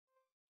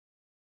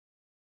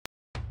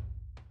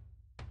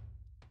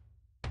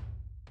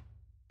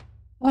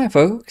Hi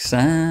folks,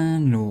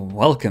 and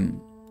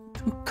welcome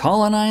to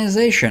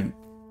Colonization.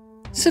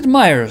 Sid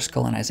Meier's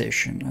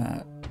Colonization,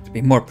 to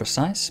be more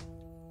precise.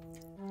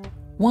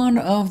 One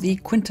of the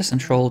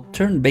quintessential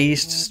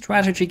turn-based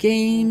strategy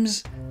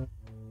games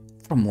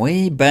from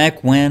way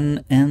back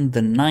when in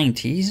the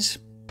 90s.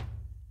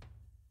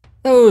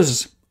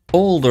 Those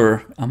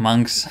older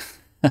amongst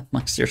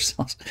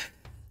yourselves,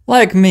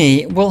 like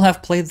me, will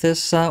have played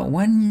this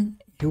when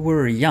you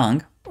were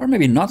young, or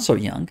maybe not so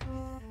young.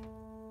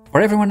 For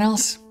everyone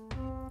else,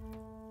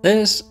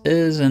 this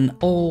is an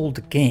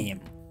old game.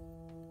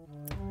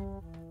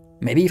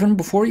 Maybe even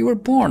before you were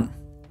born.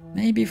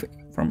 Maybe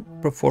from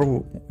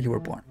before you were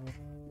born.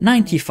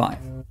 95.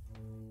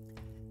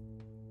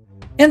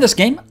 In this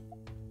game,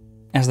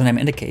 as the name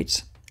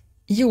indicates,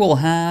 you will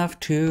have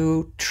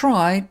to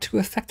try to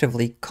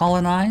effectively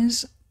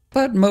colonize,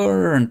 but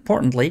more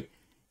importantly,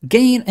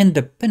 gain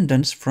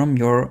independence from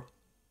your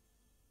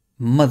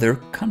mother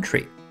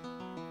country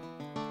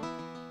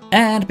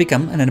and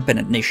become an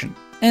independent nation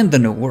in the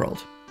New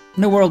World.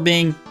 New World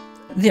being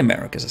the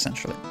Americas,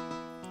 essentially.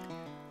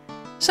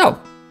 So,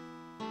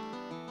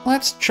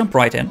 let's jump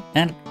right in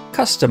and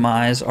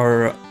customize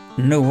our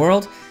New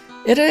World.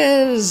 It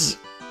is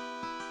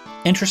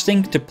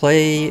interesting to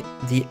play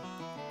the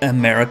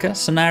America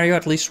scenario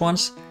at least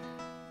once,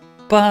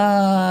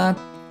 but,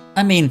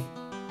 I mean,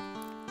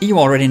 you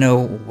already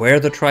know where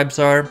the tribes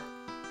are,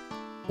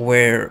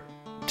 where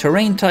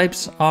terrain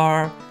types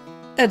are,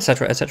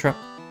 etc., etc.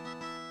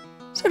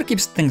 So to keep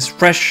things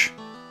fresh,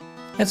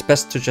 it's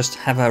best to just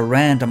have a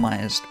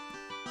randomized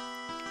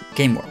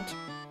game world.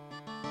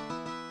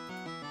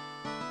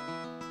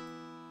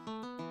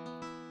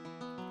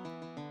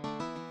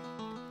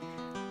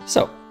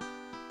 So,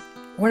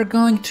 we're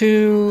going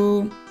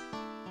to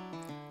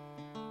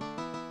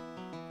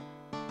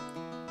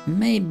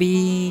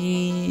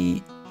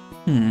maybe,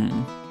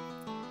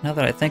 now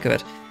that I think of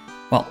it,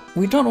 well,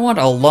 we don't want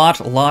a lot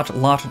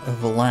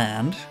of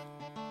land.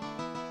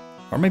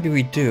 Or maybe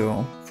we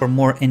do, for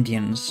more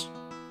Indians,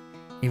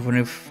 even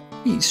if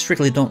we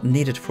strictly don't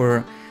need it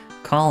for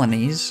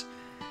colonies.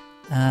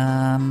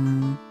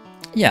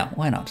 Yeah,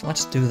 why not?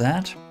 Let's do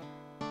that.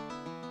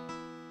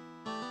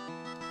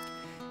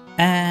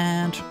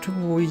 And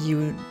do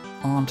you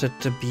want it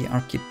to be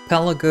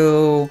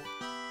archipelago,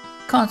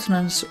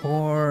 continents,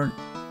 or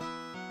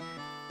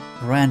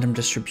random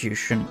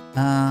distribution?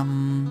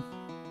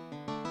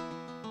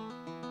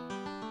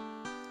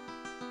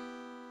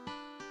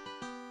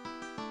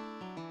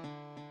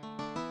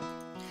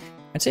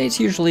 I'd say it's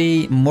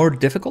usually more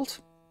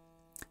difficult,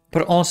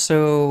 but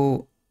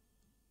also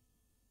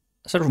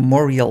sort of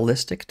more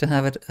realistic to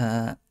have it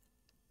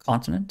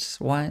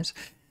continents-wise.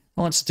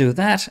 Well, let's do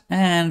that,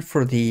 and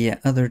for the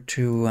other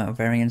two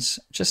variants,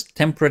 just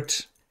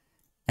temperate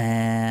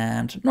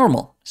and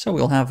normal. So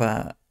we'll have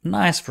a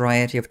nice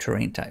variety of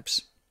terrain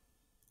types.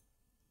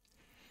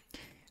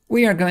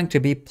 We are going to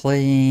be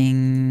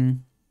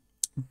playing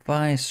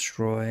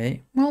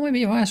Viceroy. Well,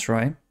 maybe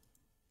Viceroy.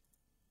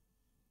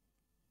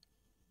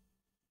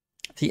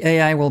 The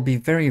AI will be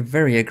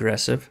very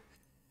aggressive.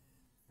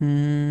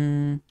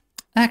 Actually,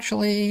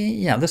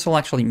 yeah, this will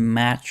actually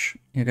match.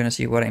 You're going to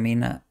see what I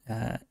mean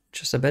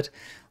just a bit.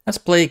 Let's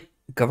play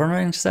governor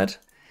instead.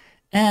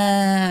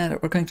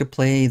 And we're going to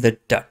play the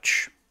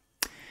Dutch.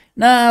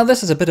 Now,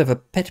 this is a bit of a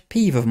pet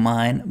peeve of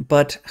mine,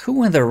 but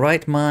who in their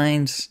right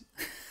minds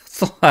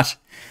thought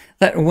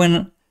that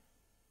when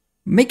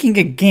making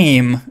a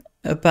game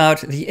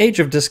about the Age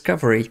of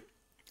Discovery,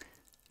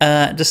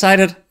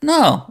 decided,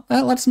 no,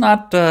 let's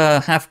not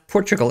have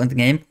Portugal in the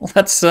game.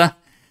 Let's have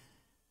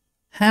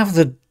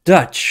the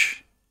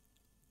Dutch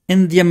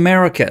in the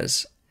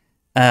Americas.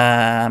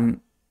 Yeah.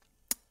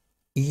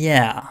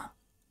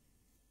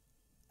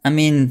 I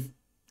mean,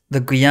 the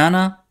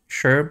Guyana,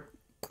 sure.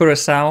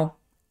 Curacao,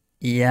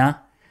 yeah.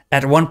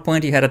 At one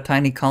point you had a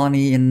tiny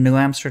colony in New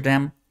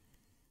Amsterdam.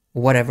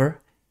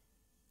 Whatever.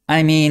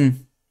 I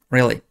mean,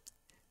 really,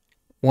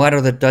 what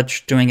are the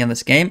Dutch doing in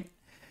this game?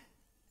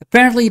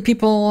 Apparently,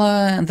 people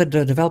in the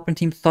development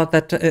team thought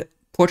that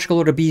Portugal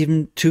would have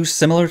been too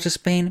similar to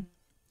Spain.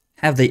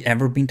 Have they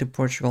ever been to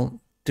Portugal?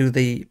 Do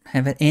they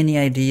have any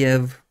idea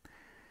of...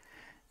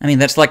 I mean,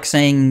 that's like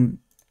saying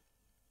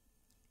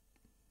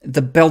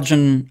the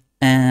Belgian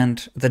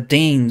and the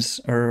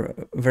Danes are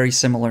very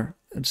similar.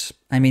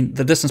 I mean,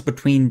 the distance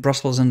between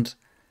Brussels and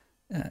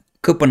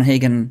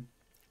Copenhagen,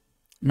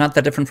 not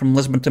that different from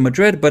Lisbon to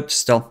Madrid, but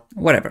still,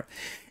 whatever.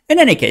 In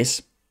any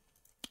case,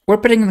 we're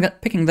picking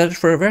that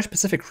for a very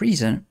specific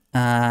reason,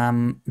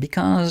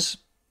 because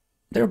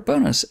their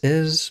bonus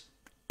is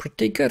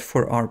pretty good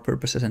for our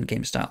purposes in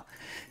game style.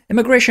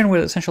 Immigration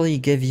will essentially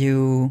give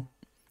you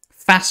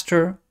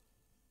faster,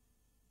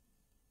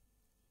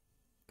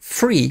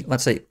 free,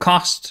 let's say,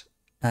 cost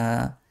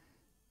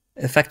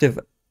effective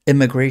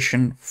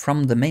immigration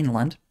from the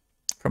mainland,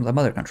 from the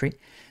mother country.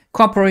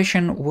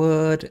 Cooperation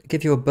would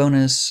give you a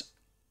bonus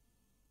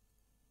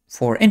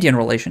for Indian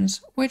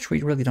relations, which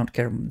we really don't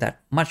care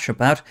that much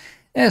about,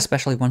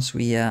 especially once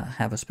we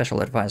have a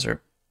special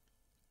advisor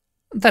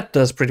that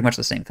does pretty much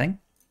the same thing.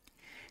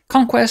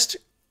 conquest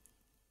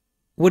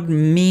would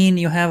mean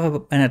you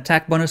have an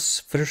attack bonus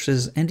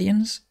versus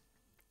Indians,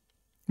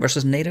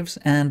 versus natives,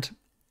 and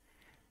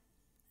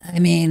I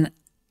mean,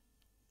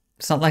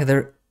 it's not like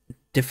they're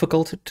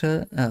difficult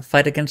to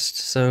fight against,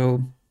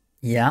 so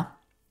yeah.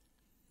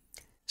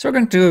 So we're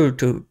going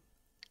to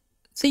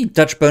the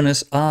Dutch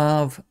bonus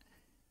of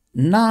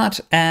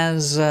not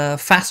as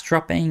fast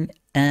dropping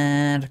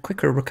and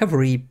quicker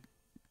recovery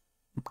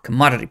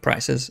commodity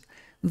prices,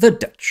 the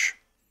Dutch.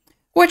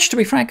 Which, to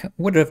be frank,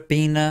 would have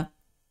been a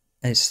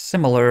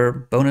similar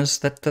bonus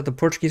that the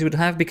Portuguese would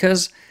have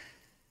because,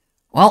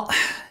 well,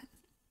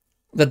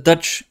 the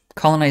Dutch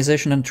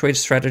colonization and trade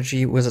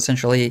strategy was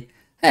essentially,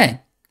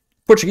 hey,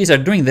 Portuguese are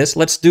doing this,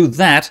 let's do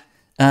that,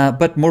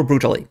 but more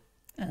brutally,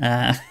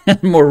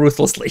 more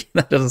ruthlessly.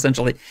 That is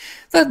essentially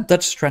the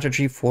Dutch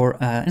strategy for,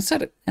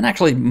 instead, and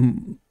actually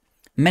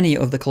many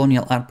of the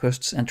colonial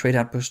outposts and trade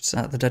outposts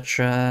the Dutch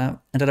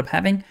ended up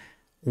having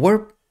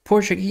were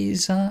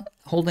Portuguese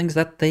holdings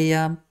that they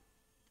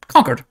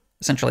conquered,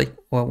 essentially,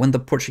 when the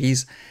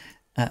Portuguese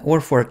were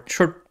for a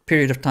short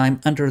period of time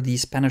under the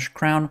Spanish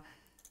crown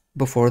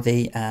before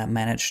they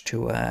managed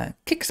to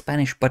kick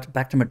Spanish butt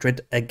back to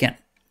Madrid again.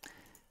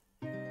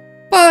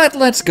 But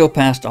let's go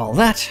past all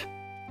that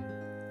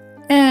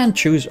and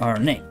choose our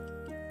name.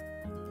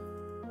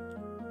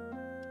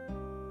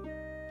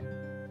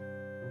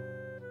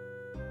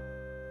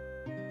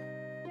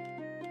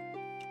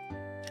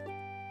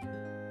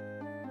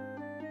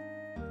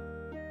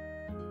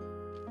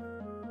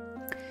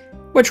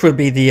 Which would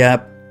be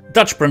the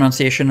Dutch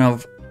pronunciation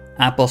of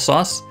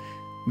AppleSauce,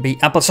 be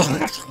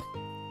AppleSauce,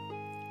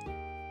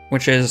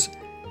 which is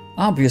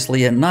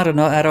obviously not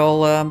at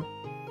all a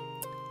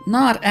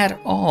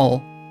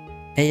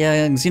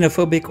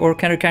xenophobic or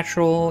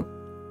caricatural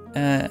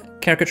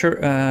caricature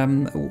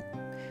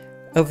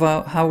of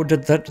how the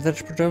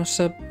Dutch pronounce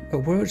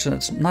words.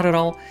 It's not at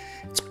all.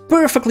 It's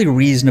perfectly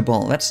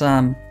reasonable. That's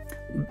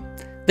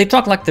they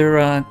talk like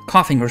they're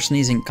coughing or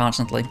sneezing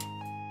constantly.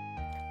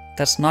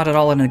 That's not at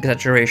all an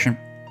exaggeration.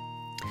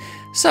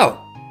 So,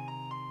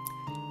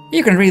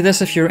 you can read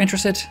this if you're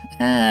interested.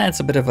 It's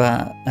a bit of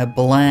a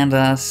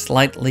bland,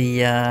 slightly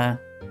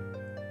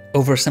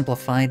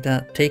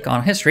oversimplified take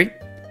on history.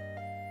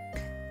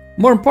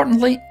 More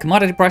importantly,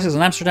 commodity prices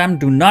in Amsterdam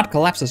do not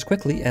collapse as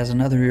quickly as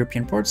in other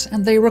European ports,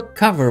 and they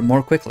recover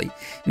more quickly,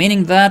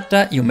 meaning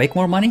that you make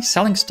more money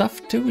selling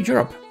stuff to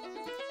Europe.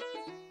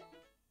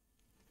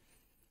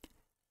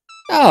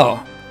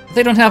 Oh,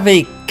 they don't have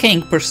a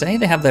king per se,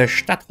 they have their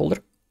stadtholder,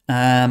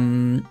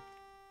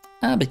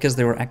 because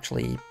they were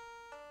actually,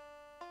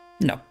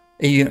 no,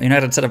 a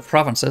united set of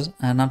provinces,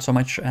 and not so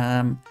much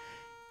an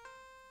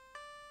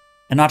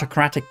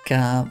autocratic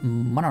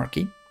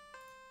monarchy.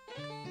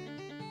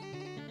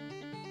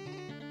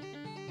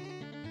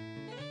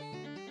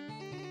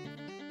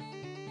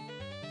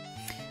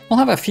 We'll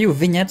have a few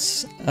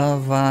vignettes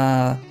of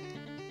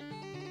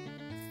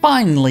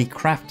finely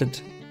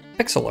crafted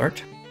pixel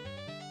art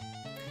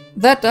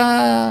that,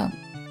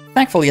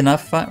 thankfully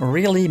enough,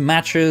 really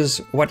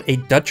matches what a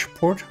Dutch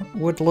port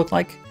would look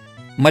like,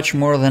 much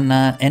more than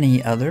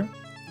any other.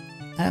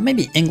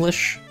 Maybe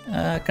English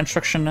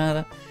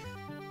construction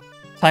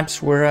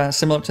types were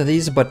similar to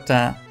these, but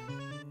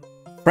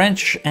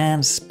French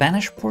and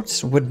Spanish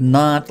ports would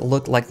not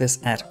look like this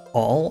at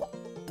all.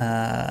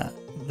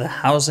 The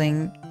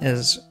housing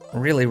is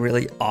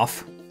really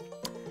off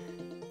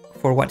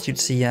for what you'd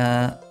see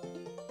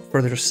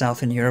further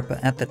south in Europe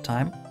at the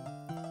time.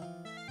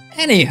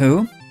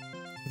 Anywho,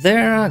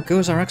 there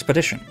goes our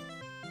expedition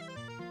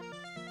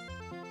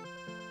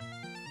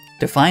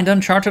to find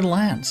uncharted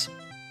lands.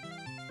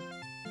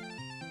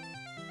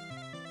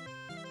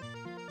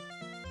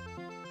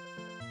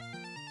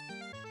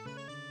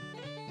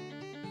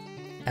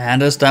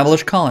 And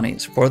establish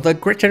colonies for the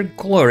greater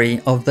glory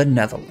of the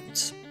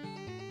Netherlands.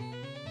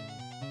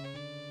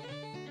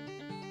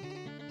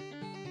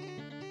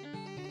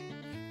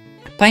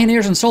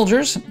 Pioneers and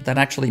soldiers, that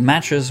actually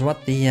matches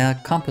what the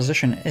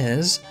composition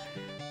is.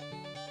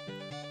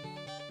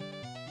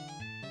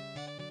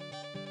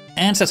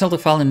 And set sail to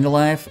find a new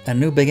life, a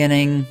new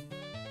beginning,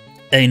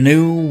 a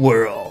new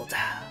world.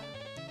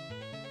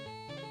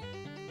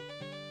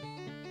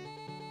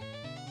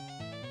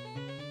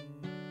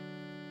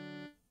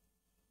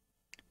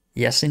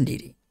 Yes,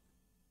 indeedy.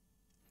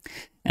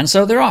 And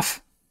so they're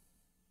off.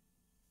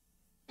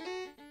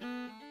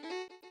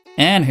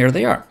 And here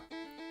they are,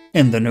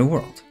 in the New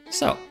World.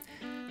 So,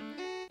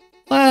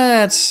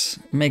 let's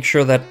make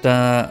sure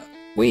that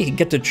we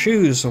get to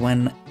choose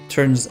when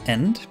turns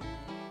end.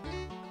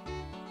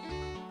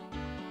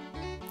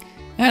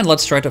 And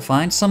let's try to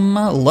find some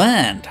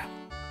land.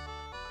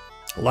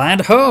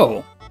 Land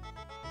ho!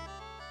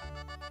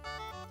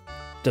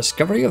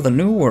 Discovery of the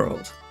New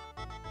World.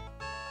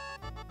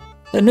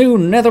 The New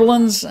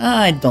Netherlands?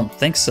 I don't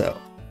think so.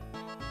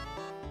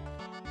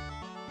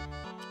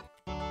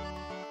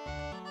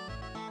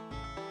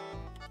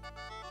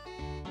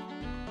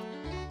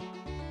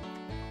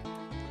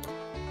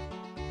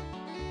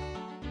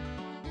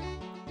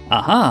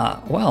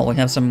 Aha! Well, we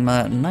have some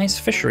nice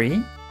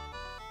fishery.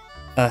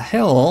 a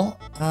hill,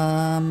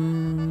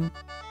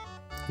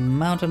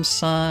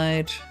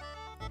 mountainside.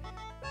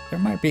 There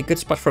might be a good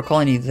spot for a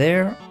colony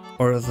there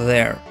or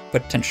there,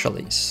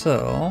 potentially.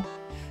 So,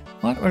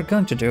 what we're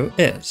going to do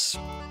is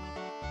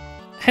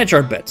hedge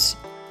our bets.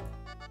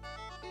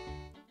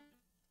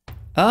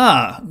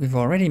 Ah, we've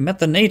already met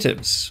the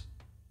natives.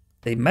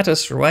 They met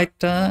us right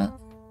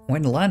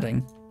when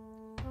landing.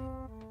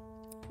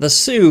 The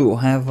Sioux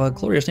have a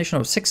glorious nation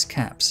of 6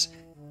 caps.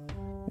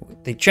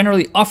 They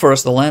generally offer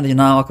us the land you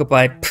now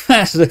occupy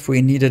as if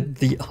we needed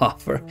the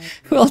offer.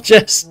 We'll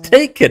just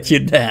take it, you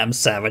damn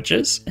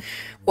savages.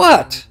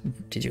 What?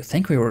 Did you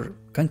think we were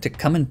going to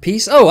come in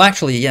peace? Oh,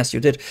 actually, yes, you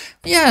did.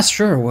 Yes,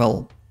 sure,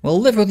 we'll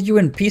live with you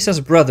in peace as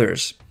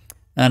brothers.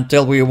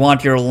 Until we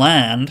want your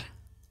land.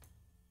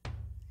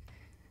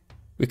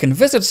 We can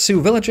visit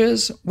Sioux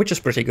villages, which is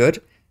pretty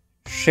good.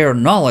 Share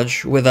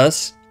knowledge with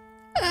us.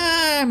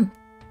 I'm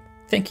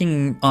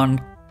thinking on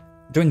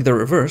doing the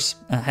reverse,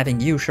 having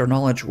you share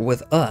knowledge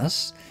with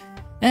us,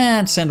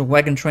 and send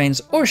wagon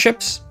trains or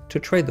ships to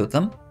trade with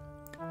them.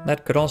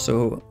 That could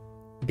also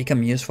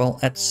become useful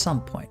at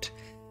some point.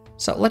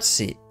 So let's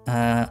see,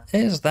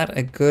 is that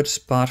a good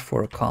spot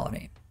for a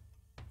colony?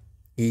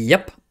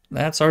 Yep,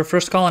 that's our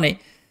first colony.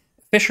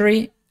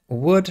 Fishery,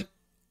 wood,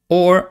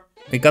 or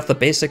we got the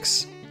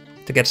basics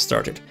to get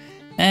started.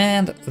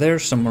 And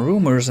there's some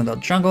rumors in the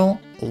jungle,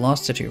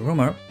 Lost City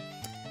rumor.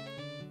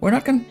 We're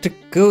not going to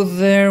go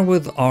there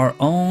with our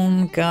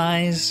own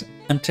guys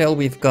until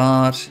we've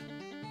got...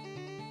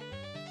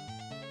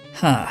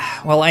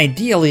 well,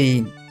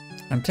 ideally,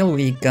 until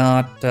we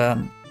got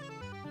a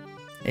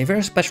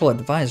very special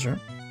advisor,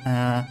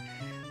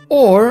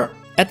 or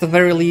at the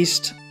very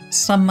least,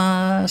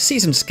 some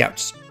seasoned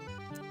scouts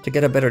to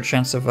get a better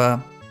chance of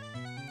a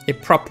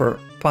proper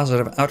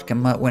positive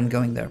outcome when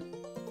going there.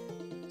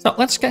 So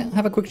let's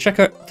have a quick check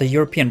out the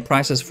European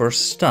prices for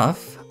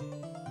stuff.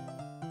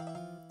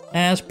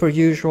 As per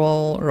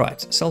usual,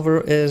 right,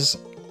 silver is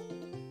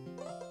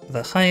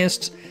the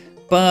highest,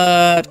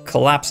 but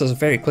collapses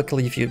very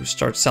quickly if you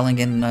start selling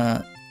in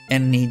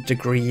any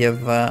degree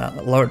of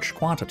large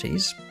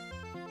quantities.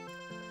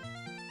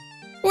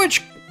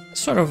 Which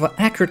sort of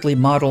accurately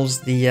models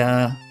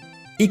the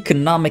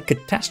economic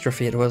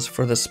catastrophe it was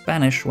for the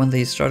Spanish when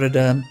they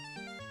started...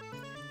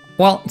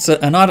 well, it's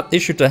an odd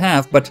issue to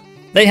have, but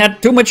they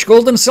had too much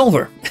gold and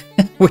silver,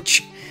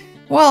 which...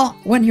 well,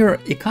 when your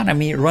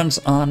economy runs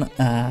on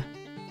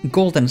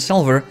gold and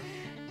silver,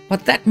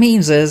 what that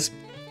means is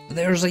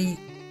there's a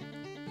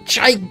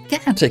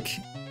gigantic,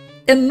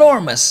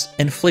 enormous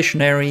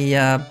inflationary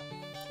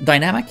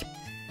dynamic,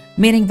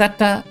 meaning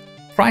that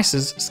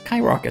prices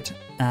skyrocket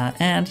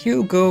and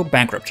you go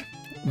bankrupt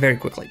very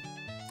quickly.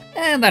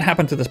 And that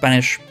happened to the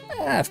Spanish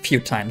a few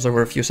times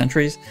over a few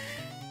centuries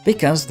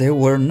because they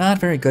were not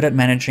very good at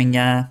managing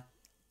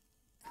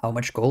how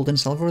much gold and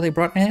silver they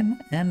brought in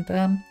and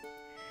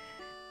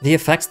the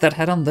effects that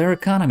had on their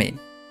economy.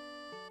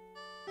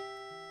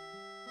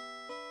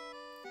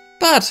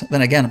 But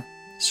then again,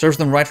 serves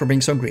them right for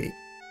being so greedy.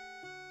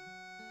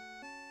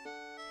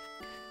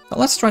 Now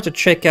let's try to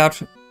check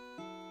out...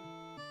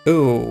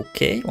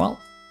 okay, well,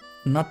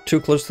 not too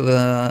close to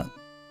the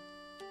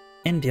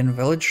Indian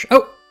village.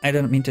 Oh, I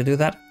didn't mean to do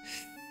that.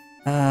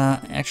 I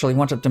actually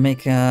wanted to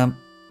make the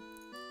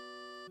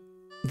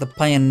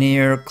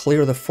pioneer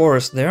clear the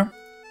forest there.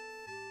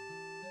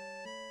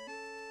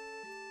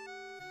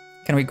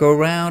 Can we go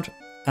around?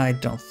 I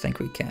don't think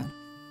we can.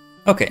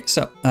 Okay,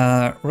 so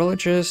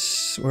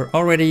religious, we're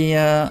already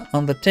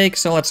on the take,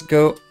 so let's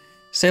go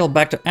sail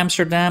back to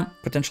Amsterdam,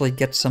 potentially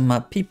get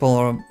some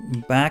people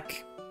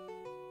back.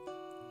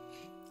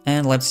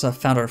 And let's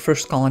found our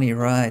first colony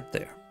right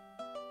there.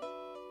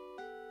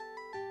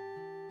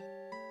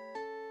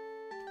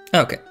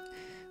 Okay,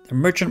 the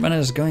merchantman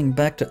is going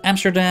back to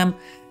Amsterdam.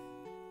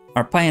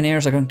 Our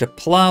pioneers are going to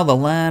plow the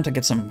land to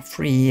get some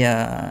free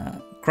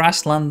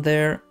grassland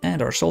there,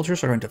 and our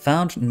soldiers are going to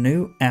found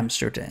New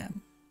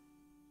Amsterdam.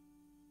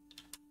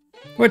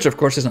 Which, of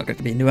course, is not going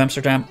to be New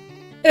Amsterdam.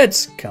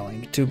 It's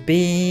going to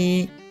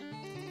be...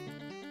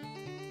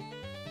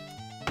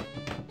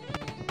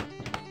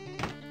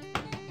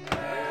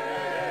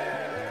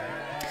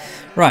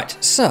 right,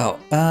 so,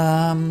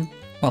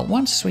 well,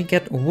 once we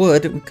get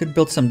wood, we could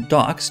build some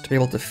docks to be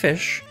able to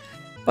fish.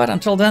 But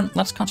until then,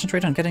 let's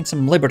concentrate on getting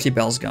some Liberty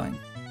Bells going.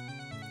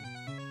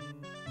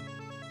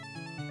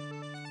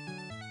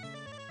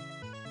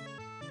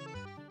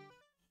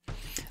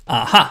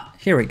 Aha,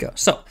 here we go.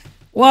 So,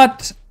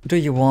 what do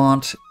you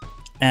want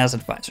as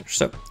advisor?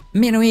 So,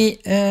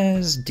 Minui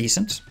is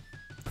decent,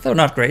 though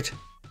not great.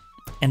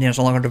 Indians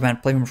no longer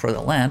demand payment for the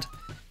land.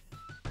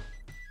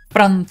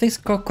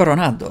 Francisco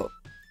Coronado,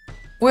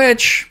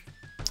 which,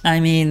 I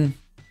mean,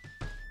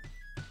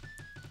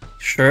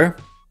 sure.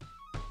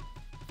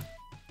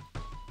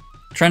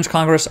 Trench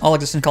Congress, all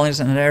existing colonies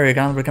in an area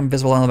can become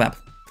visible on the map.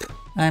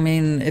 I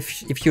mean,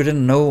 if you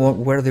didn't know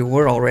where they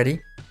were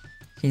already,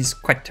 he's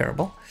quite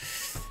terrible.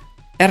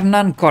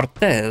 Hernan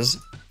Cortez.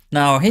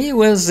 Now, he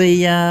was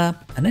an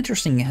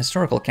interesting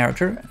historical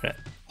character, a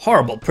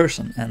horrible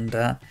person, and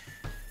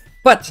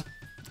but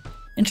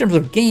In terms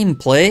of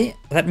gameplay,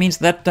 that means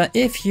that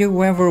if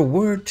you ever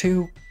were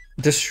to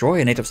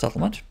destroy a native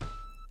settlement,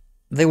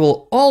 they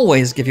will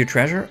always give you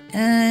treasure,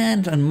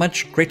 and a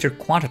much greater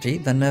quantity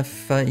than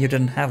if you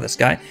didn't have this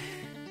guy.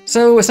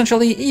 So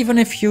essentially, even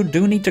if you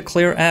do need to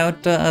clear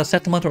out a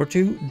settlement or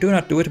two, do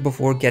not do it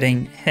before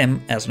getting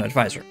him as an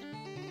advisor.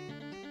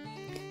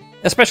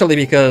 Especially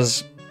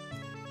because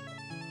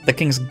the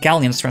king's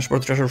galleons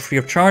transport treasure free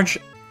of charge.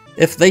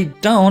 If they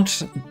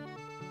don't,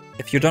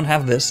 if you don't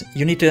have this,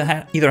 you need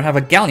to either have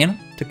a galleon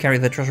to carry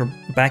the treasure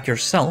back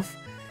yourself,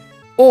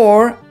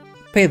 or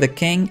pay the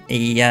king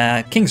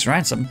a king's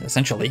ransom,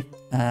 essentially,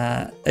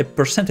 a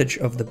percentage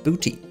of the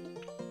booty.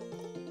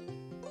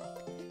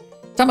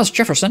 Thomas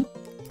Jefferson,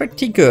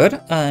 pretty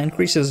good,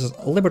 increases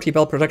Liberty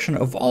Bell production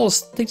of all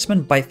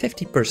statesmen by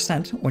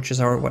 50%, which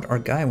is what our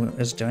guy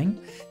is doing,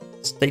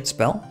 States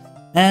Bell.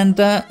 And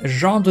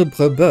Jean de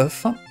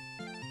Brebeuf,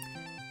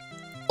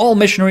 all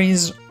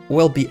missionaries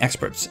will be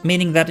experts,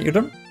 meaning that you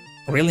don't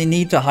really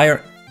need to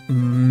hire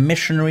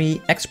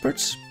missionary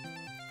experts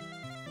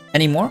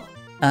anymore.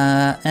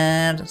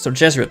 And so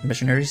Jesuit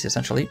missionaries,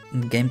 essentially,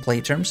 in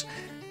gameplay terms.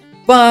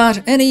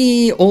 But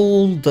any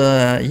old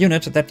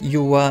unit that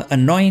you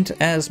anoint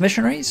as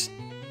missionaries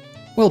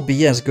will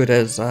be as good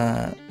as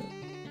the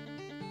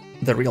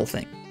real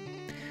thing.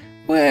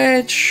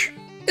 Which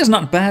is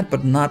not bad,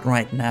 but not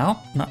right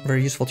now. Not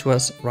very useful to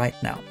us right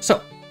now.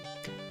 So,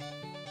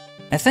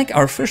 I think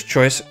our first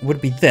choice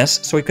would be this,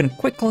 so we can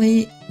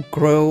quickly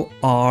grow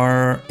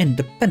our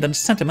independent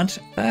sentiment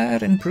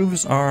that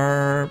improves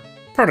our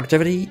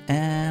productivity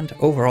and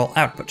overall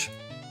output.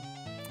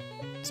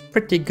 It's a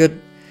pretty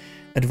good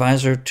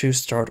advisor to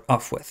start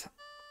off with.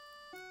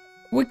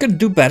 We could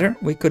do better.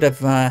 We could have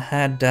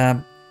had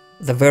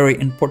the very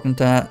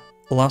important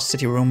Lost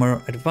City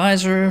Rumor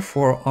advisor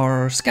for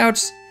our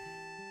scouts,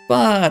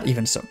 but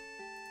even so,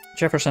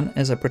 Jefferson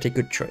is a pretty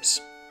good choice.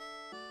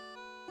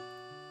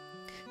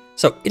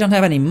 So, we don't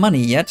have any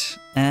money yet,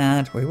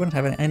 and we wouldn't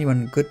have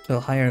anyone good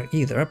to hire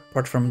either,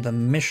 apart from the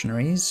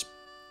missionaries.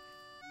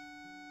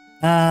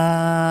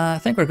 I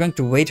think we're going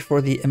to wait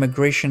for the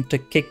immigration to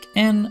kick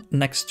in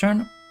next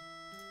turn.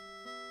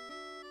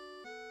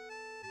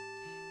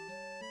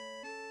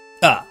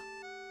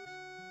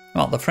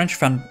 Well, the French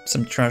found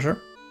some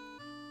treasure.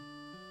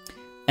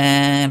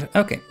 And,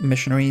 okay,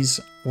 missionaries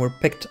were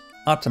picked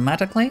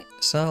automatically,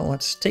 so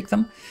let's take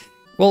them.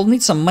 We'll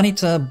need some money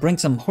to bring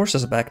some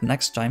horses back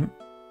next time.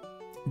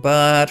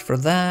 But for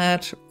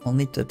that, we'll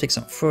need to take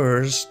some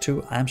furs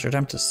to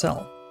Amsterdam to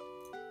sell.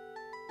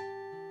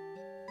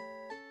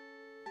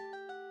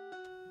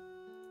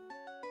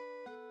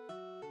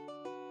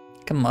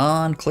 Come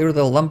on, clear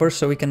the lumber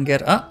so we can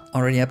get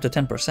already up to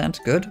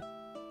 10%, good.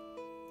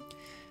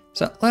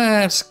 So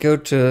let's go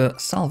to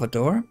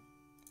Salvador.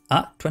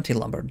 20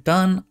 lumber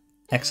done,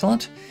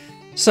 excellent.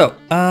 So,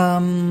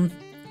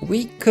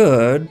 we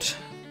could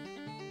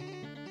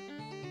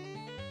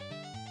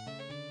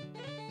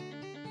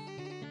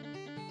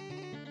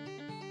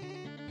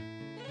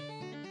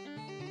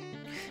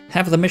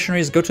have the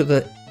missionaries go to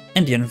the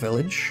Indian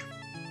village.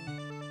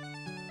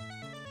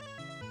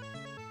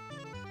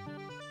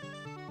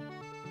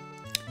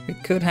 We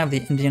could have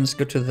the Indians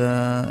go to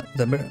the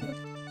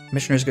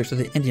missionaries go to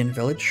the Indian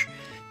village,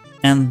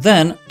 and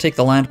then take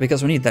the land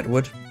because we need that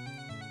wood.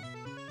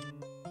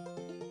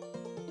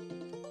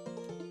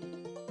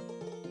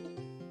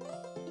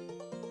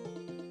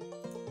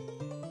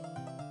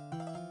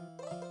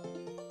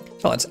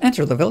 So let's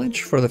enter the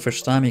village for the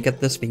first time. You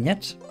get this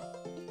vignette.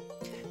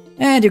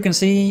 And you can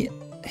see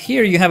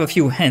here you have a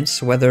few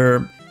hints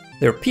whether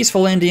they're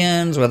peaceful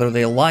Indians, whether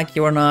they like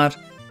you or not.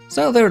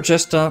 So they're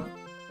just sort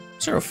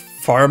of a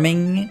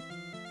farming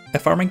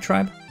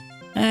tribe,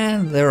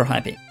 and they're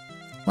happy.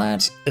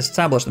 Let's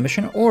establish the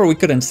mission, or we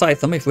could incite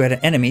them if we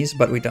had enemies,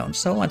 but we don't.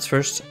 So let's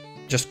first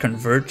just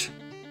convert.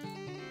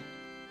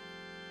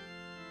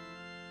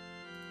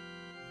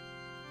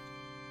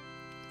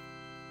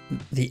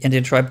 The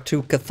Indian tribe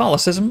to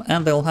Catholicism,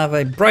 and they'll have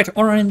a bright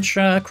orange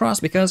cross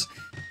because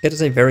it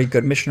is a very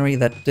good missionary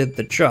that did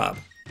the job.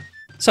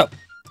 So,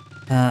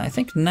 I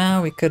think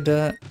now we could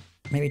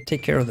maybe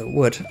take care of the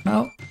wood.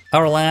 No,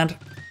 our land.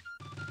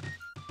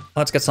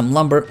 Let's get some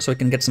lumber so we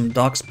can get some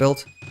docks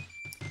built.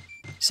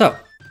 So,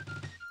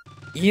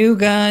 you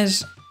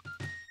guys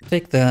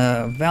take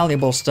the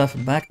valuable stuff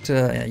back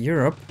to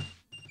Europe.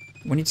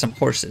 We need some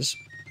horses.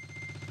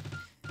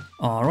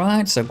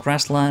 Alright, so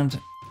grassland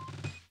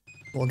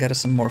will get us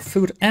some more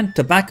food and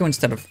tobacco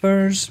instead of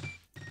furs.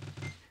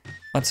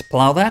 Let's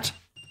plow that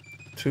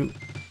to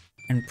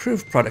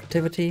improve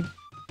productivity.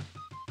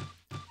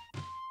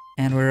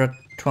 And we're at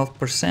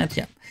 12%,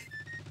 yeah.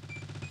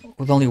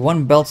 With only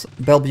one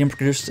bell being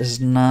produced is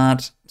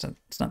not,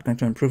 it's not going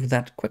to improve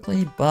that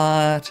quickly,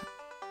 but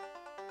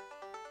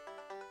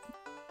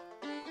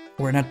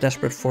we're not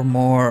desperate for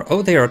more.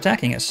 Oh, they are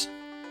attacking us.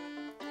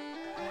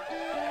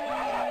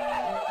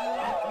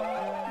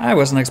 I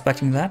wasn't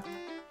expecting that.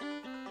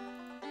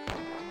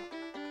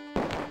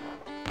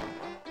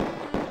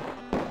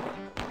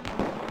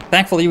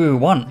 Thankfully we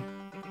won.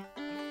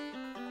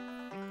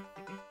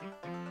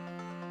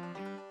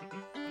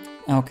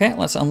 Okay,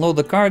 let's unload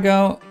the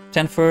cargo.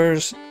 10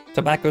 furs,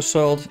 tobacco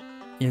sold.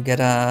 You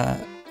get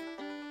a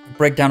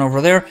breakdown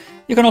over there.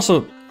 You can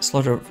also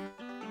sort of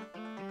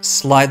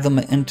slide them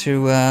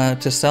into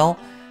to sell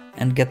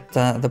and get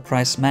the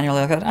price manually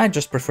like that. I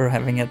just prefer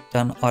having it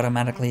done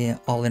automatically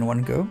all in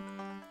one go.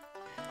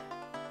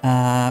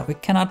 We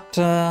cannot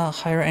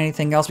hire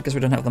anything else because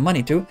we don't have the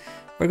money to.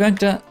 We're going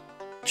to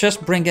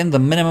just bring in the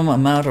minimum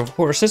amount of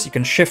horses. You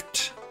can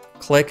shift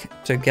click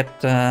to get...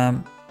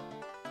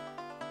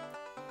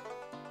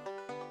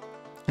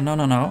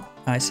 No.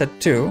 I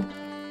said 2.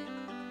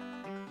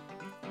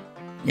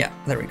 Yeah,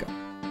 there we go.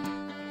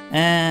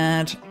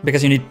 And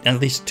because you need at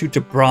least 2 to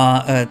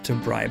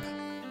bribe.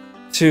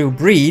 To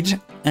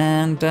breed,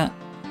 and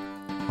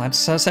let's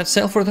set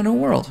sail for the New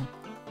World.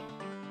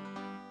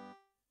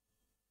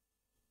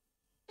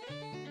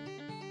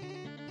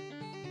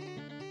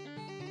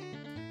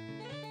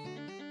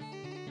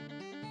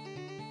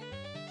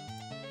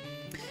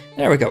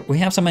 There we go. We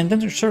have some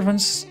indentured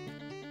servants.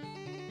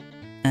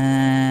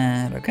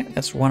 And okay,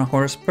 that's 1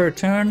 horse per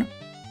turn.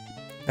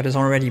 That is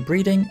already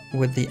breeding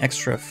with the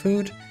extra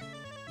food.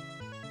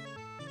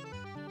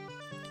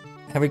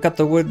 Have we got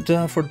the wood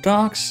for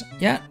docks?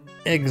 Yeah,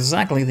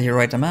 exactly the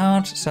right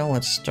amount. So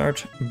let's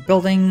start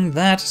building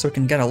that so we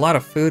can get a lot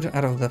of food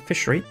out of the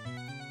fishery.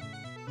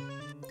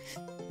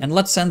 And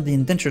let's send the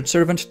indentured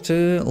servant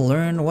to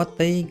learn what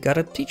they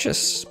gotta teach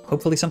us.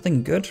 Hopefully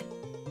something good.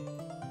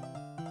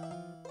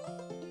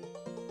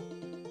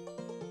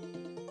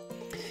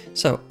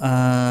 So,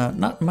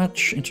 not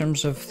much in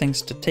terms of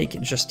things to take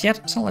just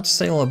yet, so let's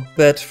sail a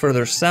bit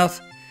further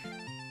south.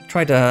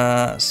 Try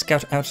to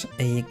scout out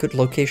a good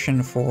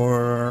location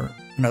for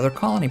another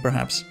colony,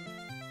 perhaps.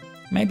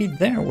 Maybe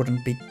there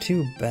wouldn't be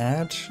too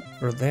bad,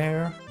 or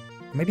there.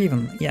 Maybe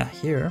even, yeah,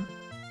 here.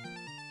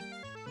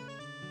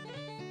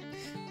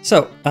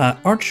 So,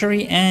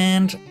 archery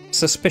and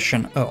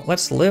suspicion. Oh,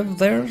 let's live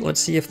there. Let's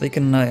see if they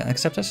can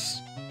accept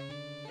us.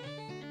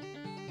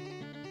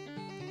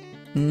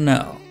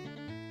 No.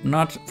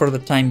 Not for the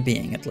time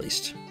being, at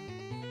least.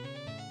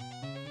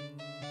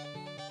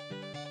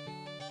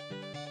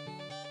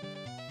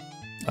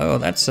 Oh,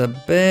 that's a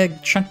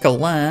big chunk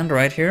of land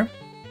right here.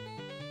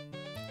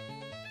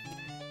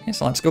 Okay,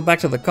 so let's go back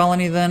to the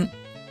colony then.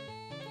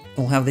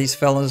 We'll have these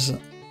fellas...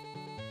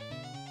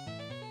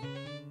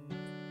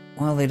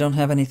 Well, they don't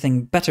have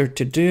anything better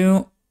to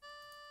do.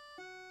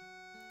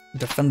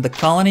 Defend the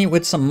colony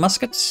with some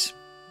muskets.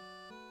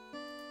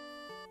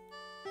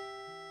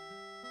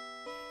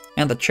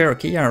 And the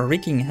Cherokee are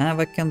wreaking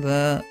havoc in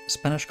the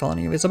Spanish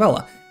colony of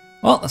Isabella.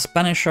 Well, the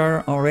Spanish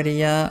are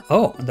already...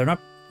 oh, they're not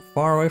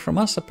far away from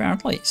us,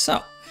 apparently.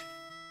 So,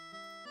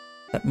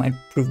 that might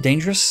prove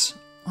dangerous.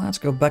 Let's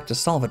go back to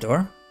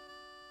Salvador.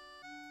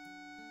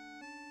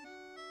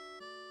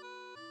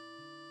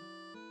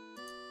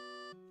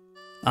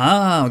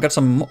 Ah, we got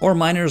some ore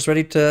miners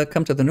ready to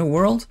come to the New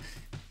World.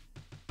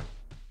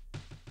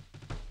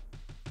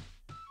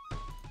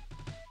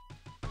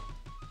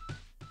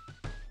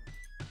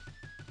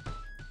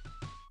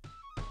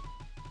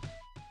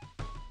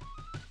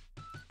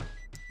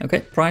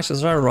 Okay,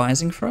 prices are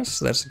rising for us,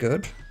 that's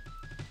good.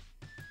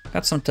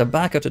 Got some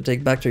tobacco to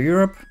take back to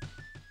Europe.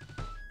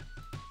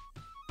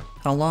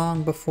 How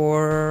long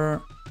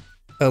before?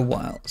 A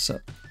while, so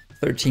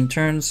 13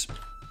 turns.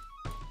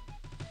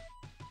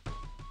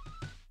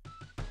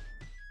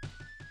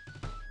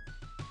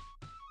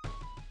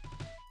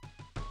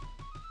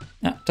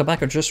 Yeah,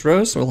 tobacco just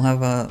rose, so we'll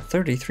have a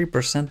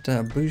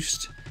 33%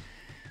 boost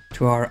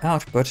to our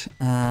output.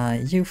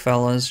 You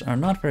fellas are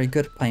not very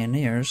good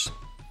pioneers.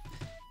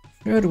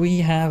 Should we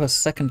have a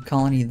second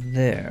colony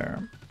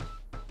there?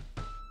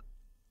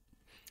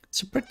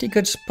 It's a pretty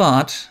good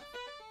spot.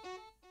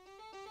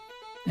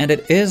 And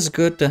it is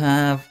good to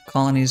have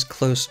colonies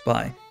close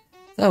by.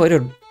 Though it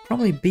would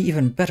probably be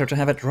even better to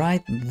have it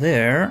right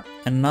there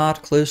and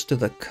not close to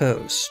the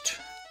coast.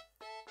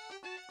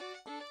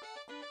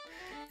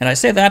 And I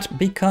say that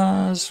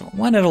because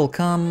when it'll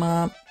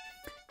come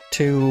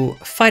to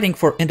fighting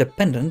for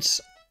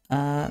independence,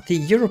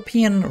 the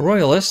European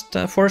royalist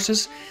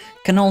forces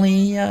can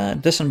only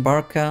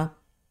disembark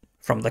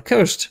from the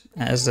coast,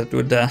 as it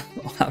would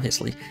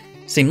obviously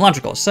seem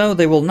logical. So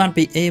they will not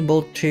be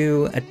able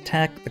to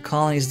attack the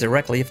colonies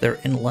directly if they're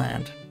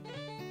inland.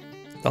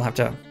 They'll have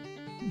to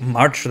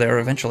march there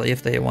eventually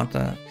if they want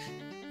to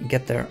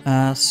get there.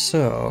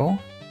 So,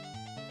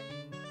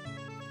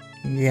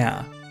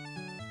 yeah.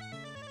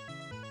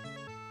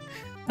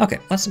 Okay,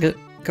 let's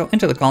go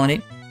into the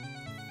colony.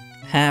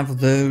 Have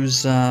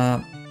those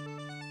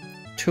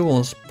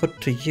tools put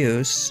to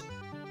use.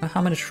 How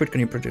much fruit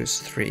can you produce?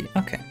 3.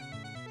 Okay.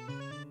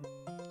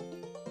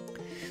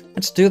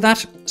 Let's do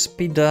that.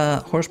 Speed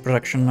horse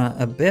production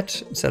a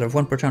bit. Instead of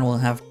 1 per turn, we'll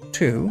have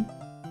 2.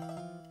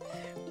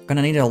 We're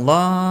gonna need a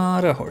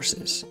lot of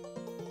horses.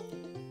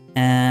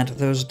 And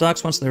those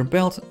docks, once they're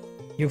built,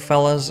 you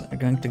fellas are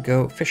going to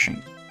go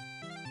fishing.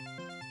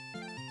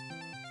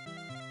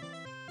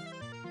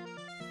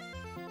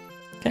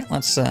 Okay,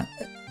 let's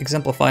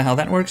exemplify how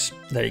that works.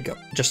 There you go.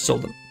 Just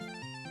sold them.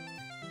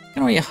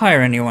 Can we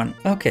hire anyone?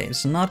 Okay,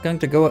 it's not going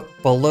to go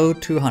below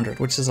 200,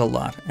 which is a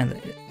lot. And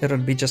it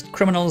would be just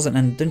criminals and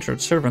indentured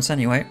servants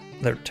anyway.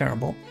 They're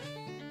terrible.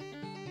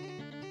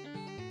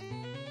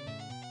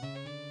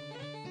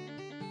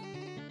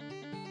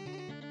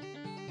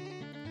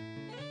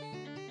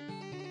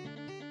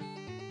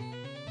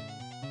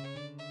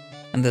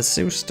 And the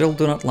Sioux still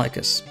do not like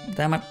us.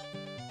 Damn it.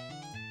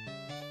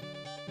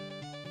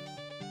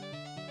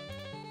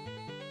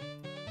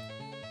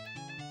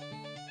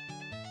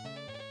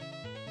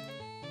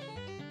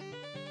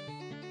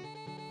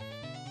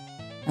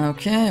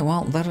 Okay,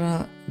 well,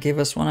 that gave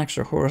us one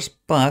extra horse,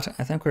 but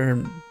I think we're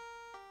in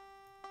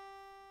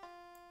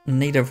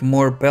need of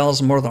more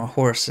bells more than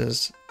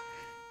horses.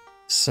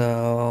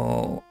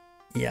 So,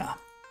 yeah.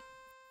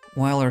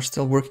 While we're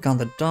still working on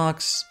the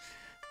docks,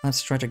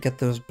 let's try to get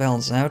those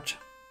bells out.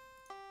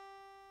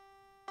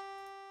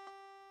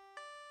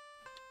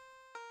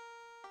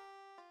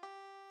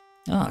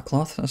 Ah,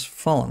 cloth has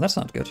fallen. That's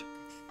not good.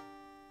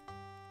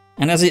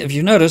 And as if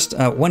you noticed,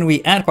 when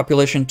we add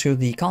population to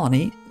the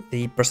colony,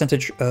 the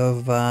percentage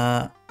of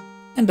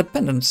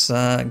independence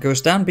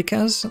goes down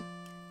because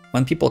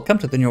when people come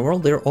to the New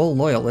World, they're all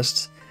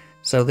loyalists.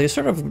 So they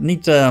sort of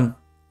need to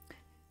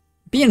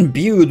be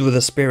imbued with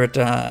the spirit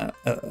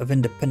of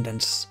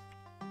independence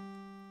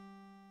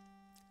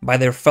by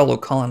their fellow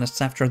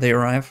colonists after they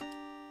arrive.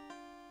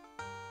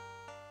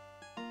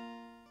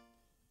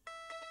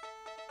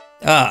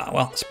 Ah,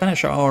 well, the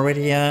Spanish are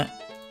already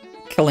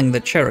killing the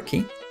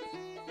Cherokee.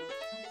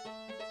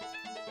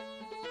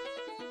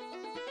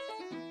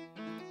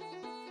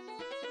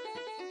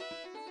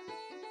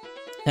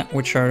 Yeah,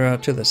 which are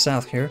to the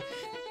south here.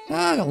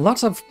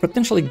 Lots of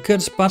potentially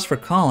good spots for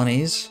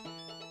colonies.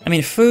 I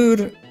mean,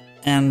 food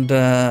and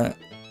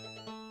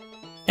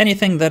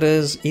anything that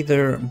is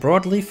either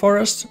broadleaf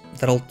forest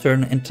that'll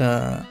turn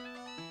into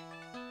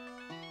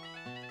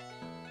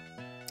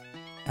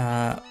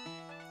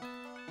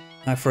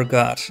I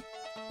forgot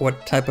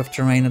what type of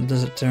terrain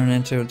does it turn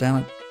into,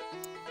 damn it.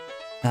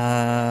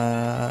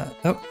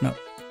 Oh, no.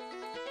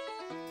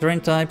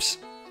 Terrain types.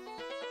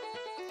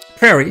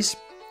 Prairies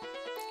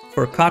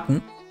for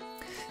cotton,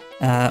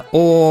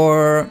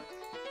 or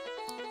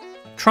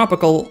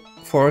tropical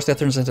forest that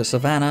turns into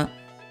savanna,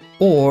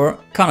 or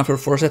conifer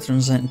forest that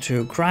turns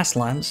into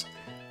grasslands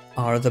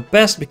are the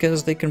best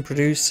because they can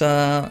produce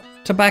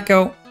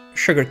tobacco,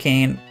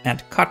 sugarcane,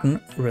 and cotton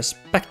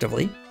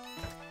respectively.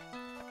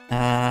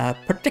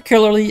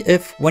 Particularly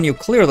if when you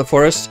clear the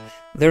forest,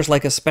 there's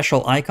like a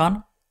special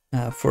icon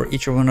for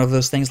each one of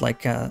those things,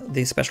 like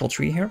the special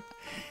tree here.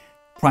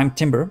 Prime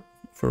timber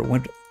for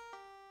wood.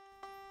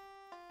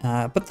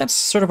 But that's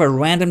sort of a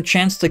random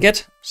chance to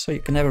get, so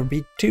you can never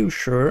be too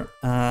sure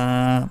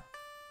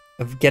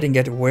of getting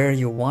it where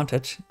you want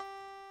it.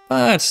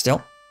 But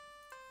still,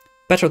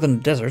 better than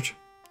the desert,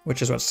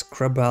 which is what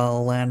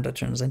Scrubland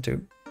turns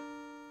into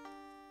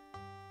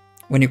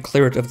when you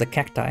clear it of the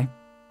cacti.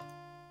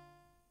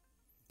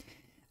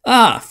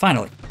 Ah,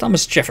 finally,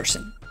 Thomas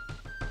Jefferson.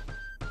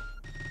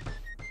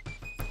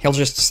 He'll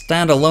just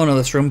stand alone in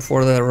this room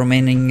for the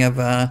remaining of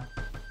the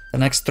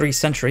next 3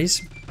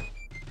 centuries.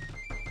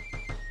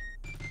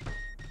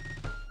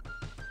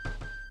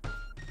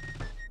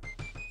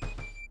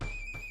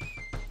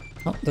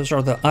 Oh, those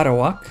are the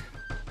Arawak.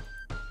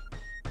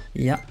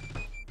 Yeah.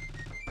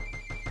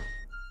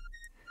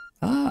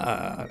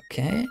 Ah,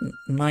 okay.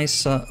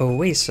 Nice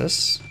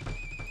oasis.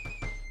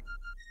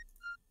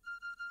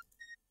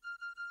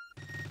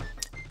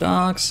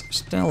 Docks,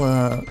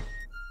 still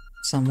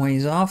some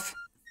ways off.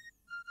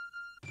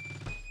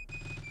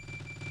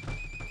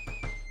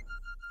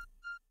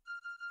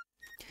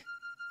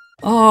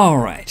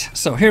 Alright,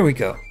 so here we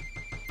go.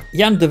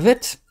 Jan de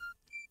Witt.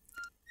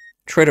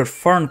 Trade with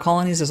foreign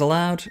colonies is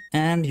allowed,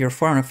 and your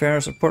foreign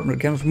affairs report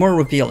becomes more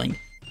revealing.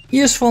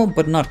 Useful,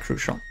 but not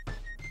crucial.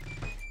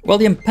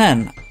 William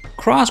Penn.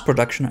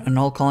 Cross-production in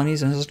all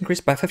colonies has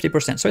increased by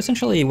 50%. So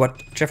essentially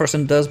what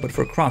Jefferson does, but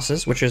for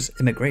crosses, which is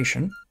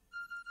immigration.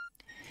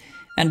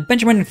 And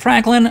Benjamin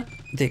Franklin.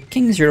 The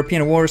King's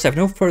European wars have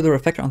no further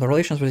effect on the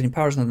relations between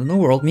powers in the New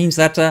World, means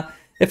that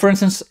if, for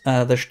instance,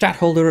 the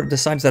stadtholder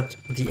decides that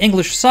the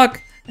English suck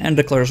and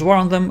declares war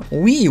on them,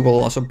 we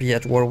will also be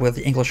at war with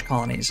the English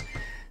colonies.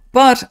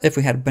 But if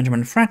we had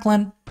Benjamin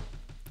Franklin,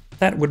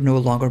 that would no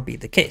longer be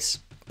the case.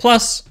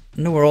 Plus,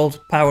 New World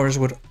powers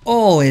would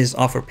always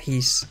offer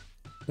peace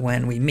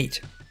when we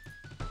meet.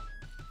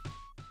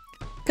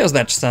 Because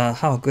that's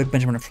how good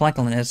Benjamin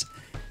Franklin is.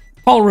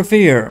 Paul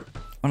Revere.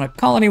 When a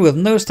colony with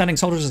no standing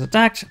soldiers is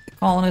attacked, the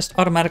colonist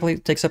automatically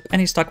takes up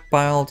any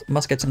stockpiled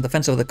muskets in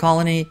defense of the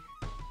colony.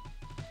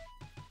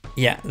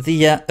 Yeah,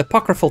 the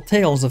apocryphal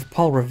tales of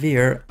Paul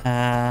Revere,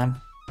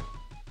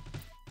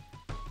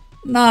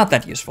 not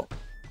that useful.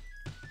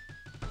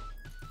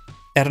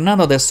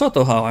 Hernando de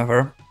Soto,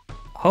 however,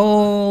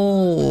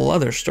 whole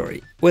other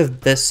story.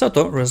 With de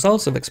Soto,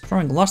 results of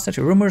exploring lost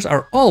city rumors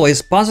are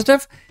always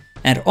positive,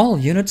 and all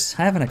units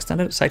have an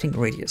extended sighting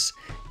radius.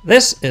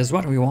 This is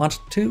what we want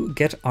to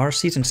get our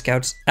seasoned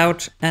scouts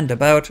out and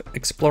about,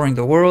 exploring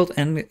the world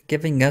and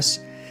giving us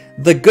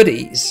the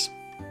goodies.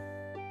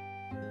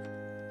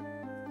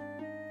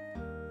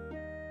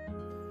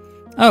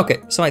 Okay,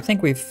 so I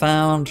think we've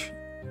found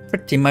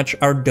pretty much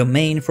our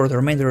domain for the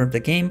remainder of the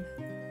game.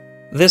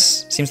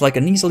 This seems like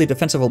an easily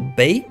defensible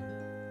bay,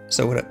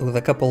 so with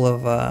a couple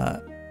of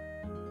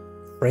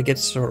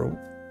frigates or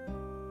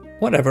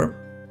whatever,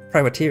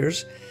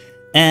 privateers,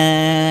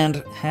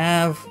 and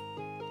have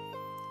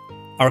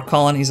our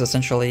colonies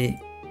essentially,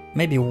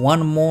 maybe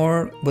one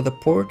more with a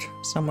port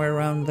somewhere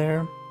around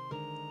there,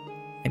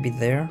 maybe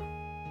there,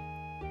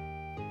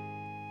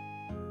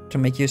 to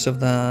make use of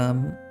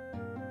the,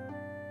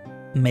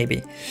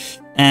 maybe,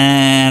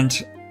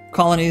 and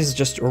colonies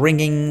just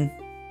ringing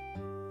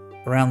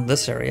around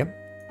this area.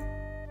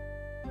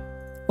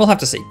 We'll have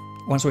to see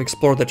once we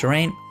explore the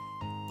terrain,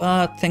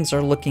 but things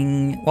are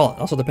looking, well, it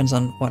also depends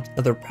on what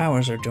other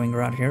powers are doing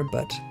around here,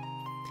 but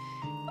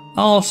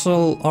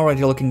also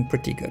already looking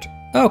pretty good.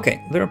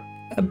 Okay, they're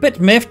a bit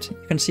miffed,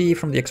 you can see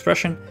from the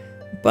expression,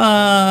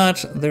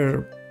 but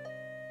they're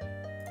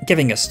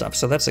giving us stuff,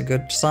 so that's a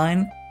good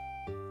sign.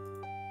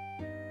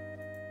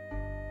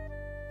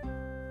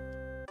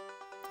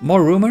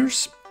 More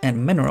rumors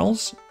and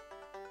minerals.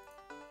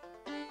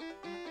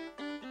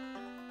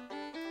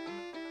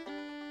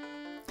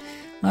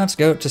 Let's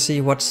go to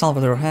see what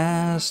Salvador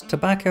has.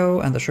 Tobacco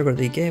and the sugar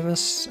they gave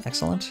us.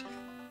 Excellent.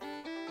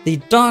 The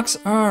docks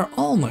are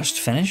almost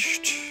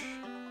finished.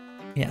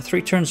 Yeah,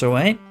 3 turns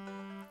away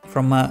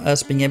from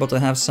us being able to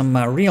have some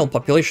real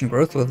population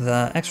growth with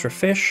extra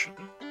fish.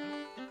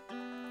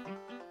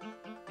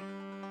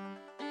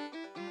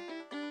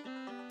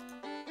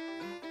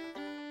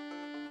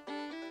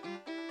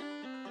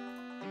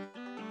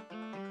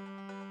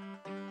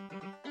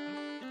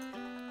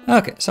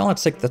 Okay, so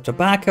let's take the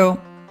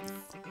tobacco.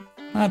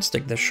 Let's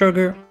take the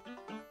sugar.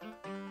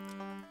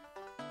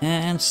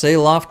 And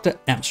sail off to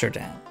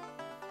Amsterdam.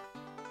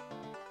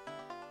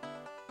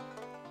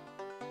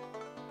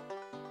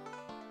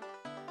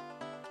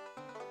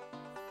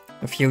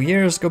 A few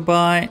years go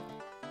by,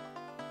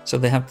 so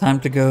they have time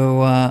to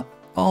go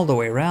all the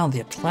way around the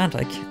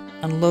Atlantic,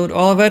 unload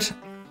all of it.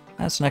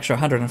 That's an extra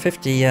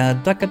 150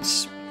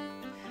 ducats.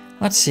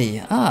 Let's see,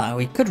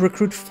 we could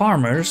recruit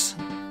farmers,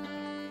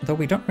 though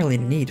we don't really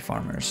need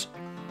farmers.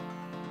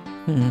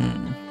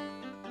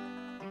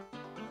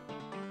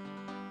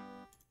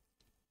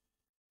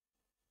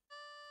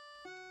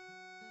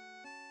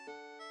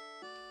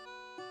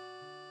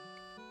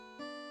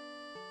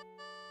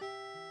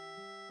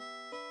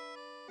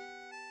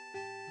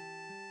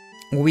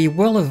 We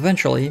will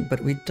eventually,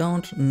 but we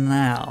don't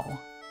now.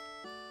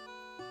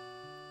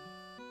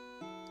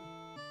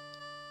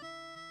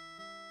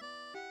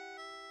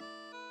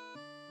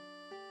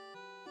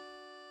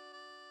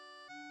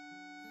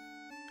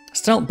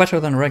 Still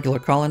better than regular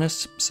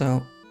colonists,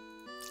 so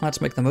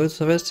let's make the most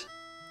of it.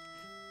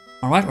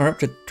 Alright, we're up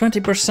to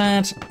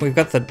 20%. We've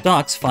got the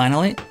docks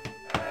finally.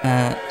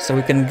 So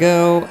we can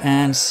go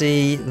and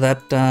see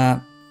that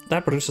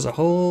that produces a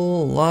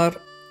whole lot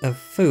of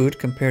food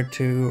compared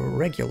to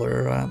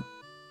regular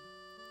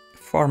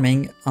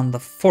farming on the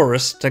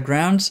forest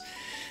grounds.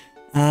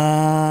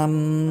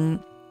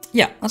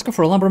 Yeah, let's go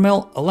for a lumber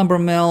mill. A lumber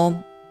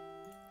mill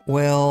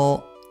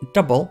will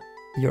double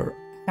your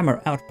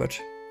hammer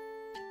output,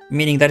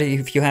 meaning that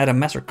if you had a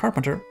master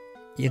carpenter,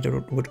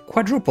 it would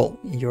quadruple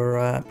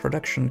your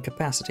production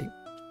capacity.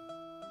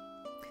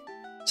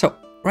 So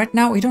right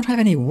now we don't have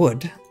any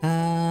wood,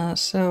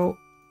 so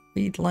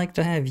we'd like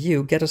to have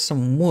you get us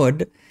some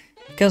wood,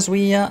 because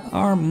we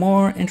are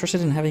more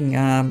interested in having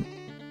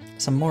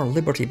some more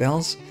Liberty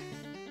Bells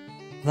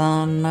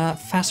than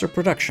faster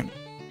production,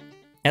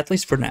 at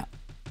least for now.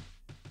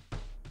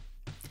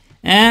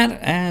 And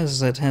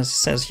as it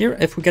says here,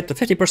 if we get to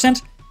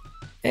 50%,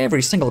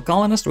 every single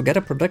colonist will get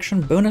a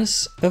production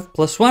bonus of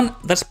 +1.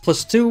 That's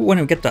 +2 when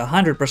we get to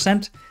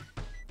 100%.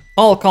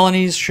 All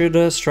colonies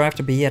should strive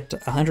to be at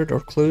 100 or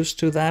close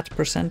to that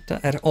percent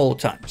at all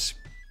times.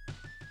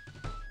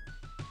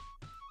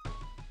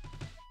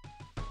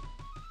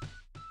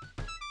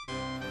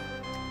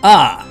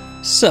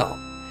 So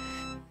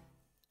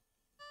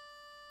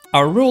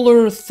our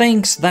ruler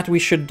thinks that we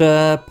should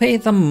pay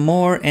them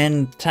more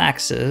in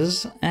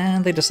taxes,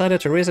 and they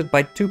decided to raise it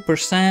by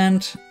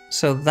 2%,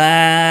 so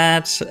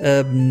that's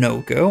a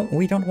no-go.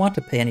 We don't want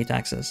to pay any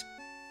taxes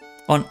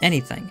on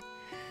anything.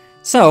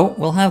 So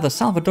we'll have the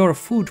Salvador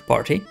Food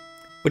Party,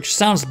 which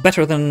sounds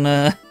better than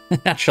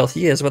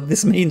actually is. What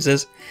this means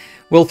is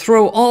we'll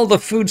throw all the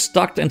food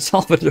stocked in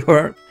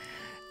Salvador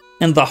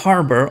in the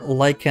harbor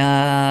like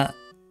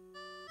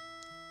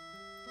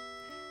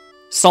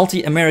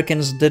salty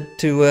Americans did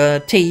to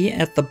tea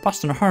at the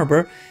Boston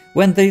Harbor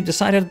when they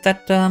decided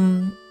that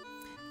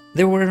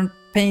they were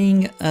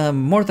paying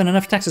more than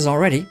enough taxes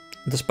already,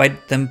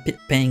 despite them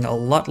paying a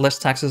lot less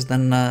taxes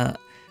than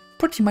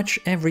pretty much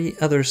every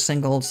other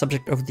single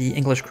subject of the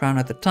English crown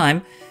at the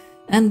time.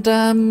 And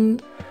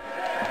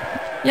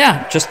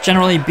yeah, just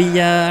generally be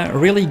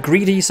really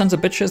greedy sons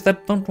of bitches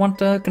that don't want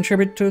to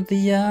contribute to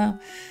the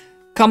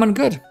common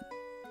good.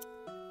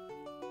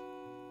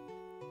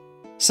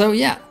 So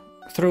yeah,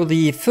 throw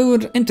the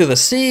food into the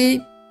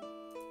sea,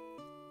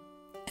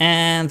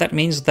 and that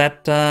means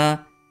that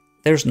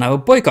there's now a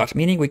boycott,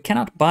 meaning we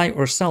cannot buy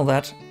or sell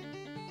that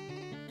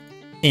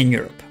in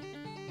Europe.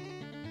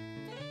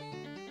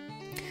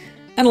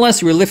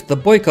 Unless we lift the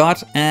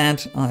boycott,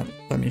 and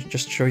let me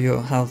just show you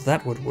how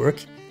that would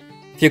work.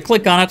 If you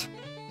click on it,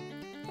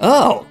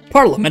 oh,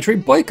 parliamentary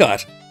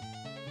boycott.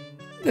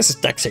 This is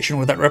taxation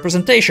without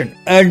representation.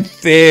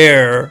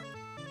 Unfair.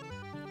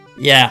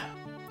 Yeah.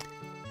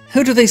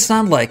 Who do they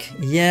sound like?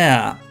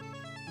 Yeah.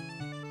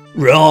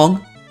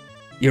 Wrong.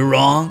 You're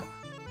wrong.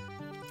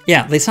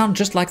 Yeah, they sound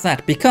just like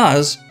that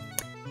because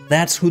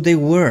that's who they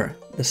were.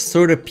 The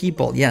sort of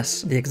people.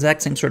 Yes, the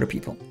exact same sort of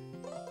people.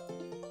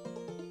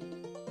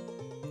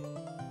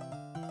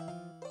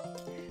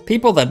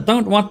 People that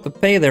don't want to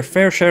pay their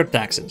fair share of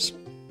taxes.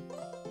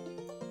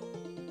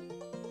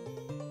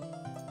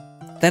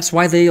 That's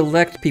why they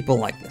elect people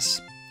like this.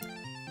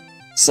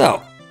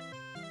 So,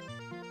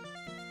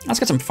 let's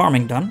get some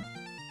farming done.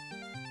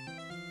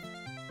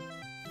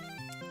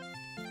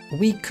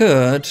 We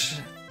could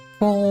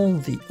pull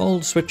the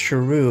old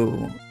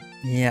switcheroo.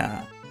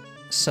 Yeah.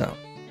 So,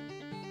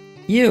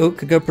 you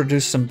could go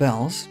produce some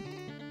bells.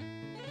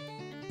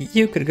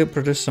 You could go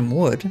produce some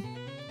wood.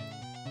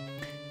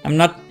 I'm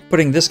not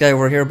putting this guy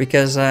over here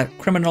because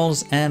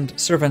criminals and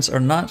servants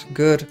are not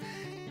good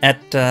at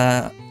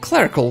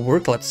clerical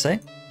work, let's say.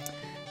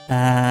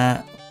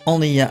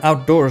 Only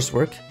outdoors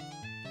work.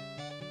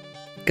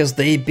 Because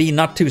they be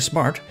not too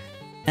smart.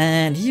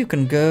 And you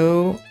can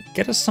go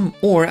get us some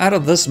ore out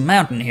of this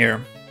mountain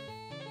here.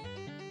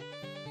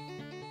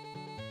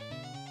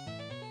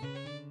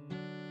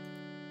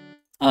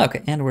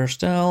 Okay, and we're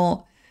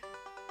still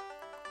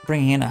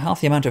bringing in a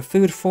healthy amount of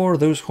food for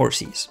those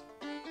horsies.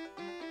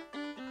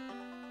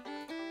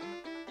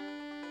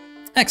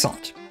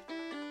 Excellent.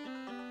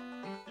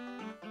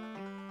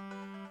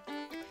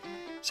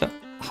 So,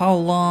 how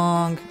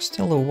long?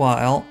 Still a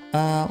while.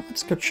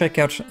 Let's go check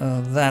out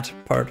that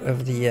part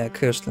of the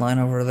coastline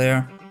over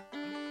there.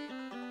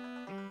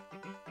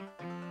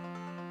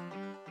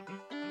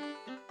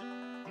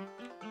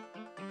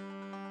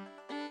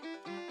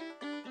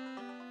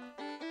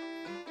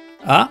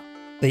 Ah,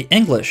 the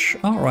English.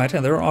 Alright,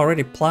 and they're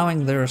already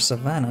plowing their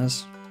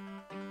savannas.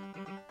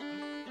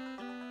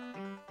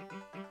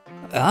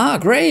 Ah,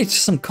 great!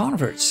 Some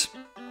converts.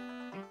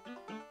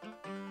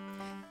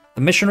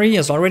 The missionary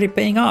is already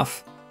paying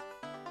off.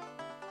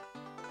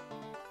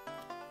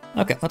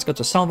 Okay, let's go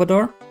to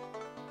Salvador.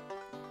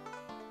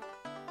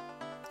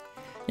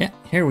 Yeah,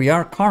 here we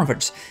are,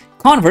 converts.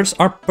 Converts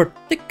are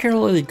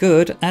particularly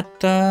good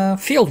at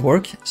field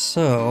work,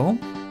 so...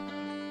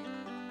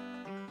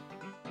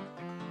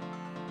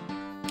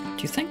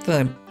 Do you think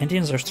the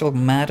Indians are still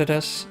mad at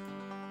us?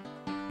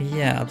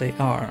 Yeah, they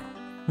are.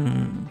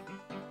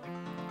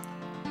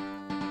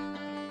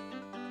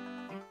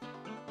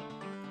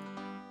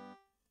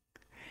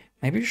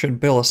 Maybe you should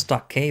build a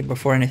stockade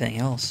before anything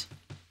else.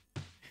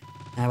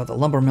 But the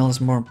lumber mill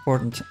is more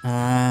important.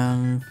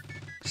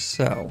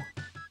 So...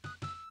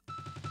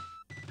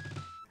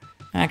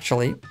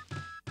 Actually...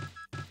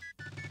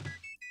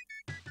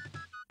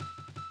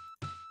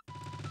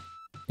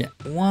 Yeah,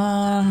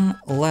 one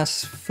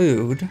less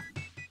food.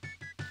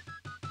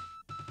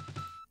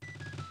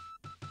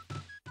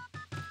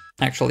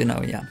 Actually,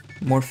 no, yeah,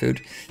 more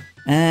food.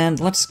 And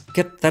let's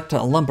get that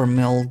lumber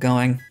mill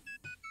going.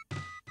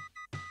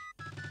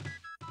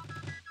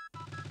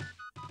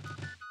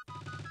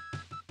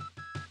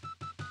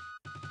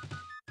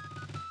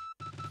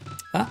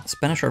 Ah,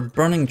 Spanish are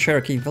burning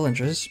Cherokee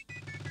villages.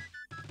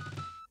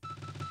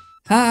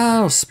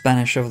 How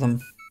Spanish of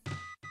them.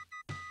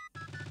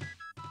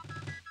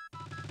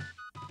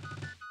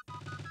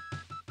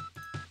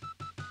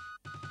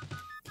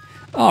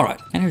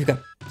 Alright, and we've got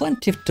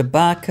plenty of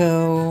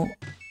tobacco.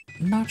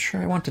 Not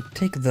sure I want to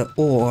take the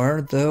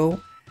ore, though.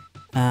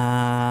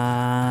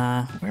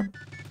 We're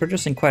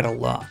producing quite a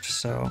lot,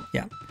 so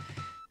yeah.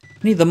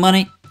 Need the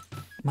money.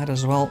 Might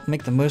as well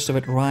make the most of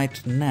it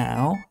right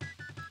now.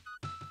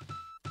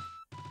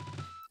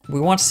 We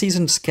want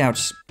seasoned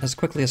scouts as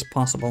quickly as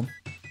possible.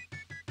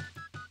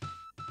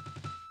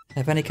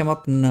 Have any come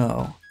up?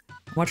 No.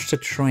 Watch to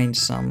train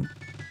some.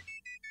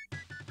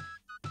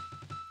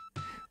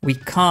 We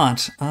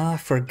can't. Ah, I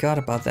forgot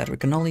about that. We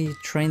can only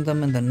train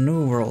them in the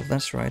New World,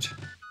 that's right.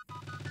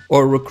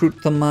 Or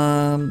recruit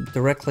them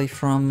directly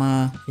from...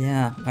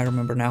 yeah, I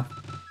remember now.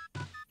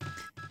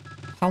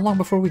 How long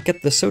before we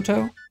get the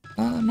Soto?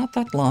 Not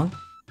that long.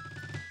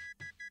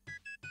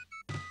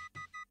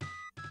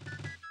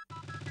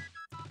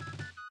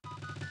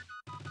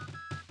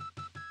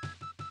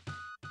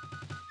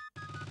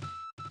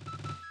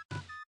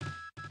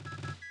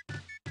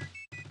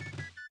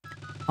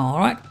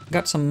 Alright,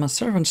 got some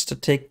servants to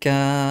take...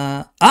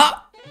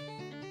 Ah!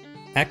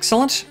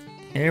 Excellent.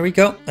 Here we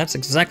go. That's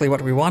exactly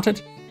what we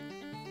wanted.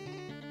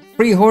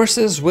 Free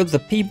horses with the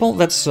people.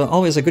 That's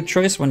always a good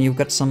choice when you've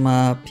got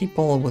some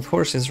people with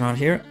horses around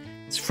here.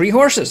 It's free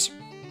horses.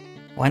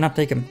 Why not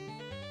take them?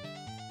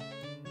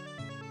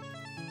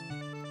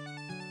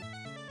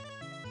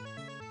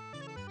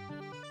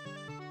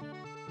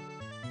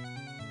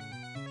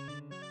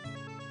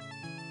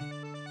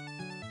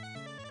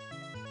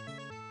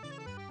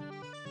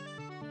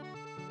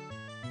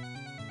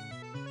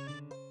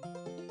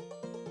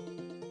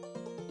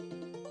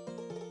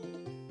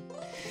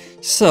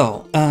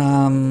 So,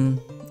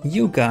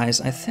 you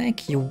guys, I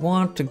think you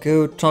want to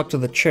go talk to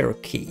the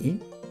Cherokee.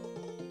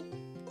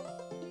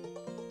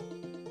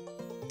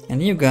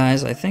 And you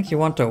guys, I think you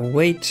want to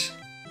wait.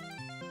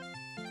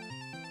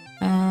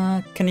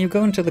 Can you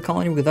go into the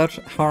colony without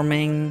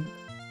harming?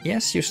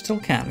 Yes, you still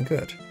can.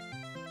 Good.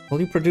 Will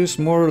you produce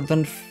more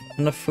than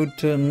enough food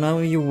to... No,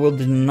 you will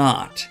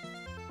not.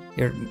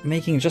 You're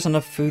making just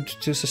enough food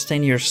to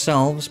sustain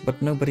yourselves,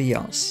 but nobody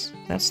else.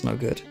 That's no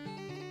good.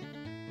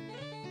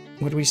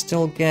 Would we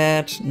still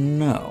get...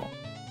 No.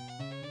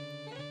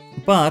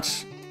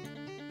 But...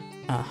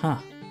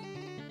 Aha.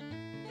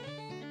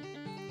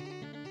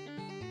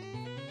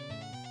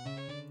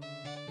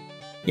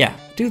 Yeah,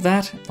 do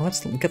that.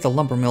 Let's get the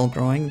lumber mill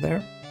growing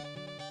there.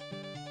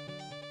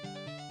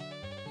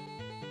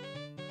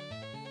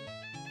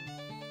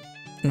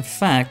 In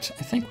fact,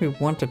 I think we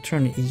want to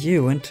turn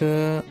you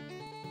into...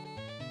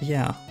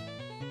 Yeah,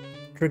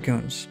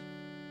 dragoons.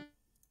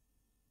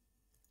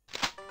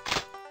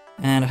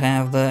 And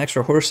have the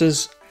extra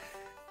horses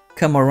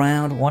come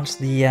around once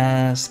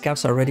the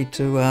scouts are ready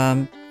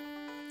to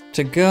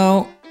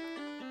go.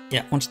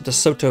 Yeah, once De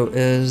Soto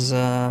is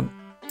on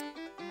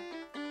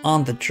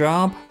the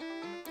job,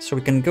 so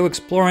we can go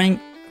exploring,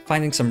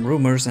 finding some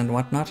rumors and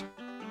whatnot.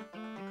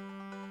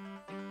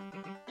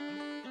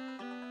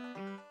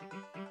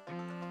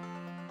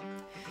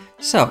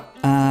 So,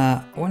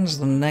 when's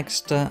the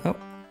next... oh,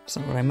 that's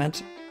not what I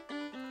meant.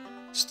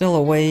 Still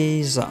a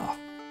ways off.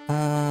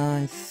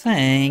 I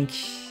think...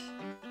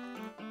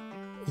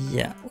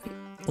 Yeah,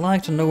 we'd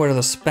like to know where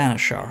the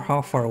Spanish are.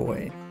 How far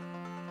away?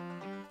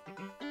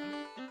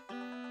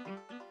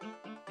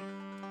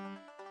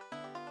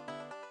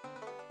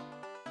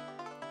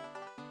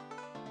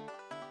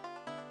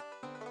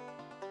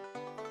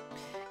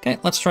 Okay,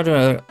 let's try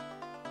to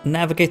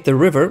navigate the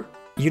river.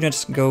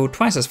 Units go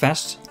twice as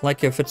fast,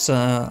 like if it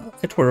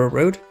were a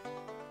road.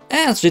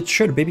 As it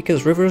should be,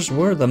 because rivers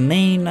were the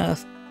main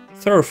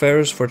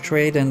thoroughfares for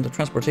trade and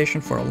transportation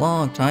for a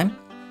long time.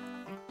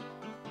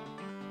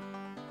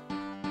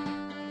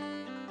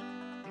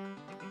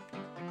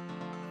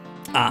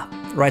 Ah,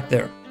 right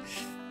there.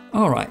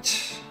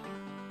 Alright.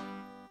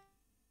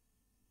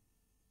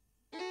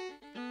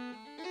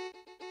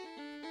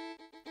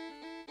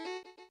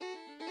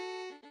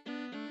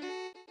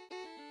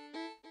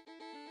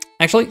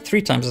 Actually,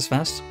 3 times as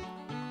fast.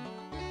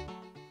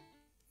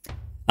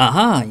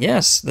 Aha,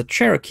 yes, the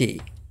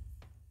Cherokee.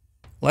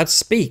 Let's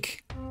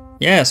speak.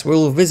 Yes,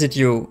 we'll visit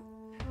you.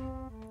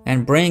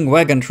 And bring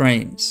wagon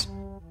trains.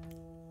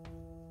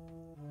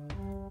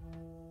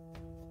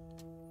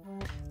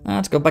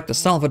 Let's go back to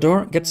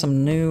Salvador, get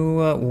some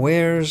new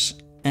wares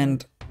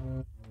and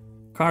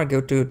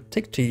cargo to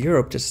take to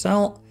Europe to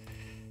sell.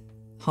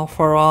 How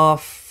far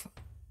off?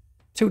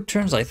 2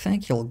 turns, I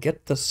think. You'll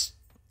get this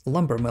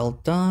lumber mill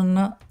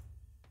done.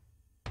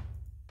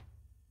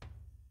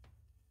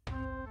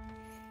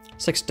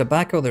 6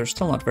 tobacco, they're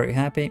still not very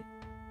happy.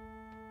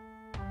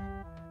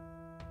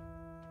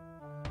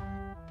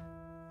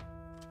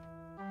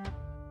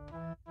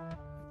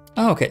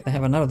 Oh, okay, they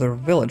have another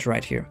village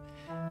right here.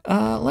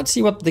 Let's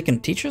see what they can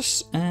teach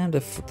us, and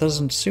if it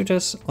doesn't suit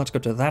us, let's go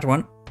to that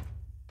one.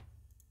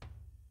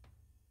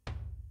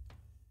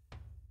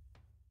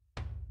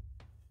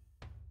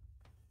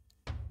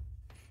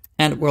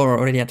 And we're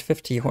already at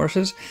 50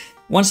 horses.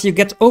 Once you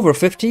get over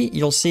 50,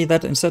 you'll see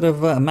that instead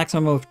of a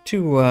maximum of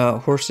 2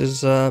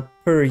 horses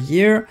per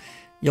year,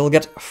 you'll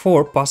get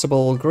 4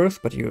 possible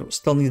growth, but you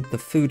still need the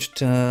food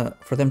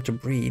for them to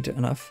breed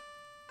enough.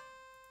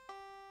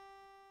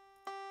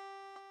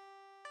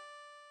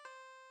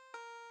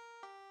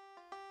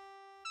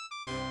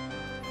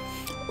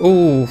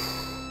 Oh,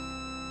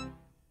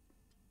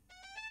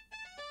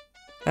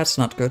 that's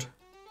not good.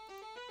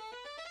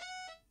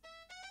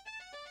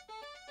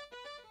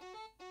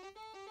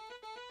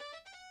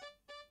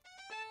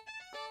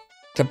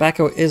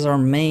 Tobacco is our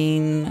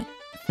main...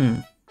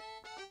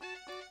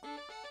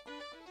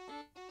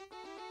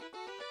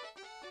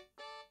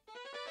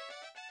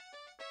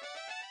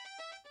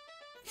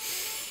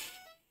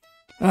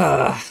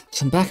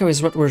 Tobacco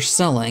is what we're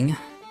selling,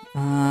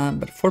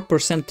 but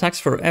 4% tax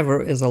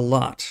forever is a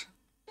lot.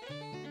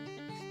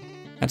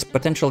 That's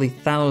potentially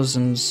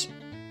thousands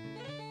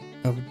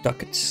of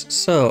ducats.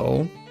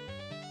 So...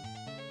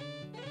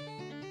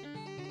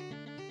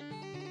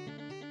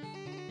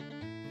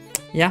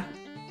 yeah.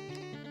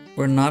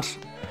 We're not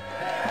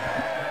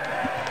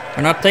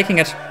taking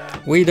it.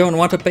 We don't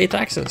want to pay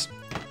taxes.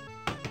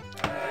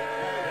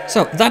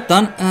 So, that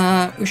done,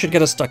 we should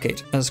get a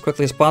stockade as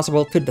quickly as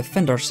possible to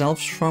defend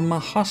ourselves from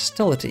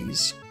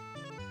hostilities.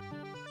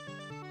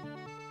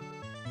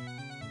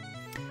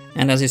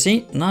 And as you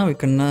see, now we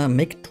can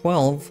make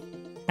 12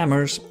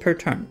 hammers per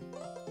turn.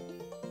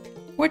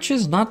 Which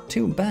is not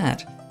too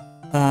bad.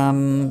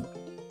 We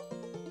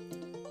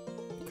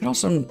could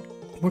also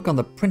work on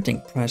the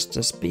printing press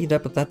to speed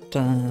up that,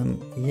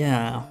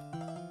 yeah.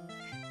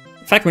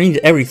 In fact, we need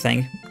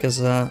everything,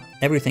 because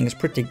everything is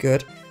pretty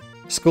good.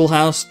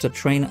 Schoolhouse to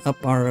train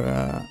up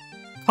our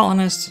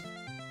colonists.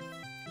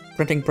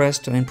 printing press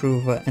to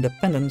improve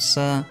independence,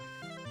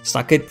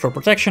 stockade for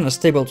protection, a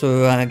stable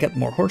to get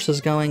more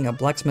horses going, a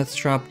blacksmith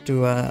shop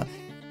to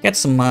get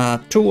some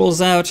tools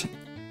out.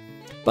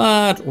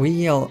 But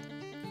we'll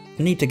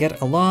need to get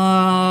a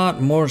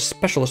lot more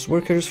specialist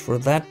workers for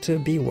that to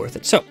be worth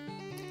it. So,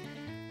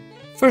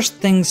 first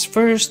things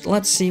first,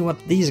 let's see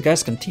what these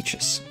guys can teach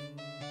us.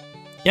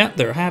 Yeah,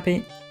 they're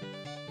happy.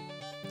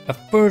 A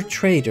fur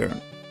trader.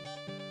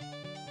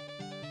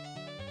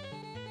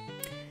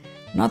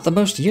 Not the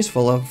most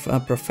useful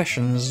of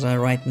professions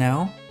right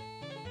now.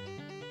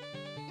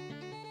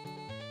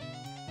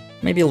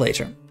 Maybe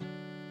later.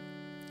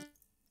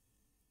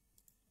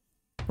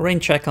 Rain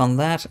check on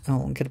that.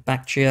 I'll get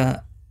back to you.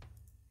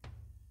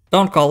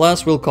 Don't call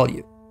us, we'll call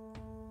you.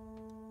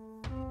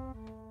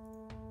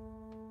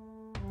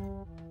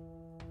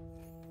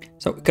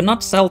 So we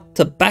cannot sell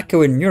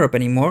tobacco in Europe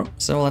anymore,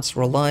 so let's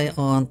rely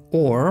on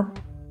ore.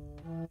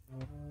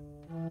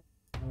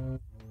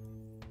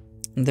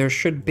 There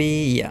should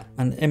be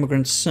an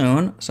immigrant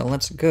soon, so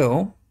let's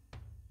go.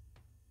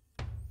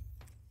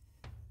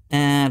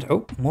 And,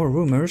 oh, more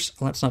rumors.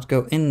 Let's not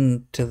go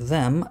into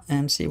them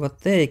and see what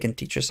they can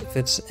teach us, if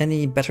it's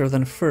any better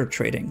than fur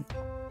trading.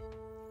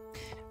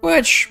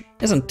 Which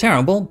isn't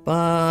terrible,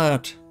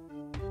 but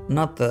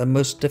not the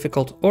most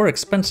difficult or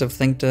expensive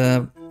thing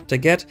to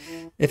get.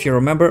 If you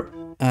remember,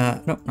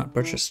 no, not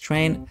purchase,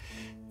 train.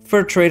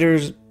 Fur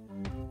traders,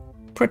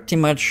 pretty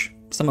much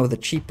some of the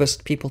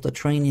cheapest people to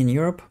train in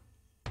Europe.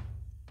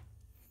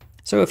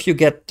 So if you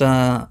get,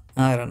 I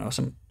don't know,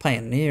 some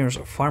pioneers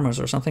or farmers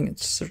or something,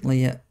 it's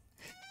certainly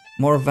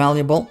more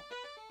valuable.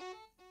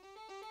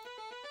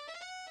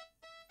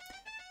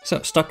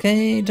 So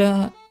stockade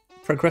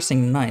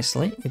progressing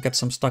nicely. We've got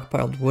some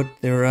stockpiled wood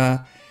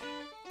they're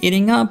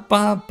eating up,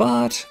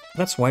 but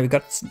that's why we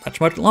got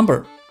much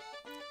lumber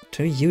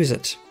to use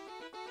it.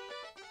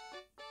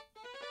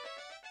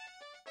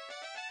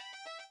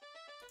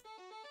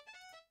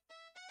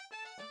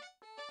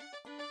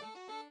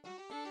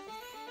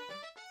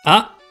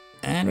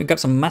 And we got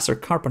some master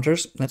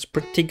carpenters. That's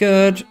pretty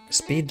good.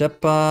 Speed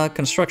up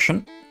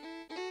construction.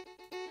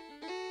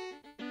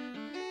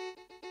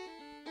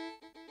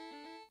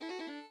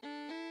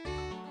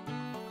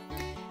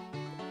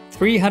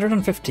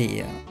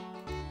 $350.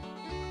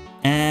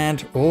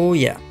 And oh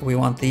yeah, we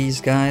want these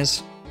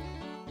guys.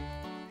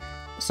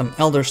 Some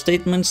elder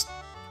statements.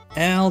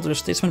 Elder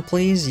statesman,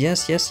 please.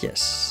 Yes, yes,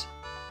 yes.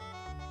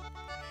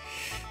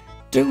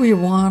 Do we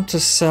want to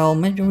sell?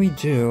 Maybe we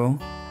do.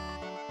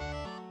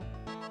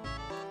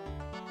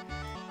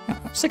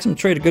 Let's take some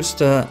trade goods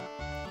to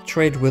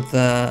trade with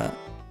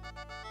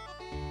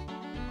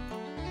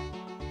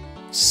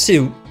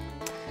Sioux.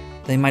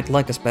 They might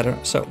like us better.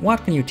 So,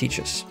 what can you teach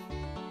us?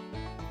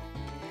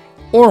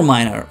 Ore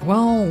miner.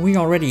 Well, we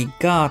already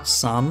got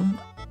some,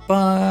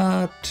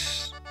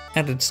 but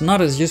and it's not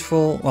as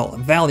useful, well,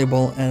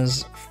 valuable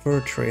as fur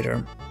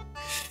trader.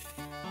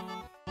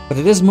 But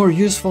it is more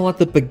useful at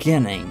the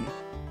beginning.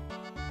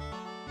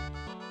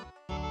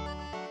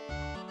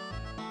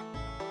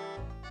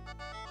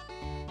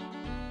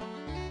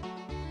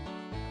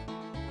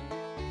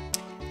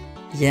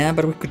 Yeah,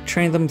 but we could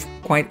train them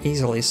quite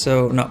easily,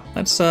 so no.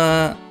 Let's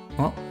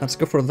well, let's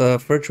go for the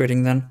fur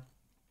trading then.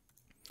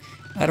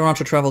 I don't want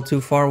to travel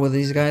too far with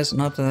these guys,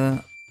 not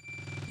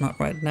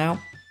right now.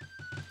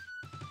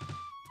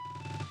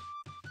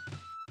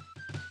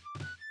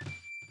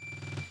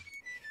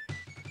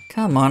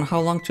 Come on, how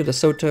long to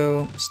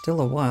DeSoto? Still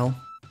a while.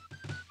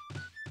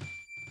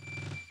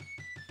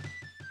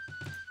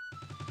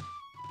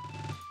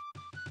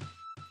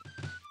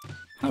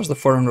 How's the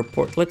foreign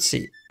report? Let's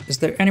see. Is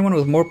there anyone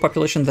with more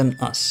population than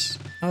us?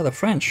 Oh, the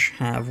French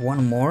have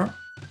one more.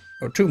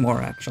 Or two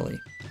more, actually.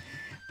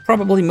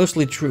 Probably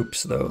mostly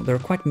troops, though. They're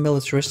quite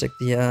militaristic,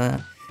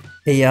 the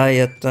AI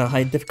at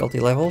high difficulty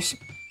levels.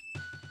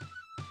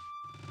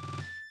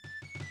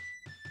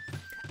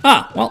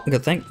 Ah, well,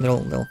 good thing.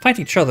 They'll fight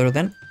each other,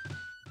 then.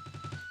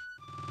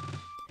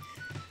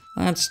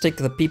 Let's take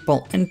the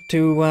people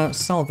into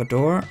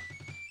Salvador.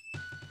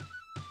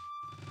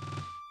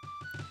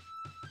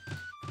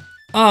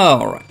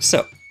 Alright,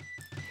 so...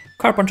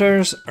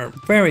 Carpenters are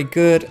very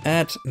good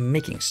at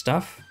making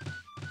stuff.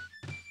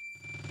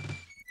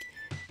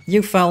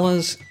 You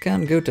fellas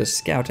can go to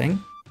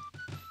scouting.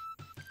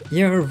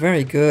 You're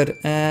very good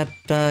at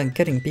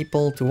getting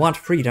people to want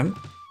freedom.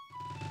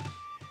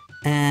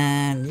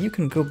 And you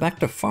can go back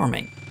to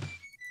farming.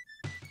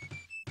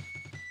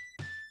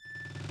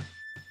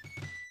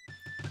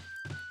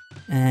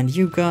 And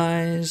you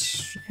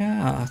guys,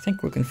 yeah, I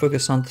think we can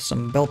focus on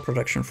some bell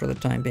production for the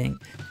time being.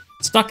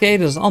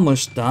 Stockade is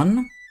almost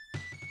done.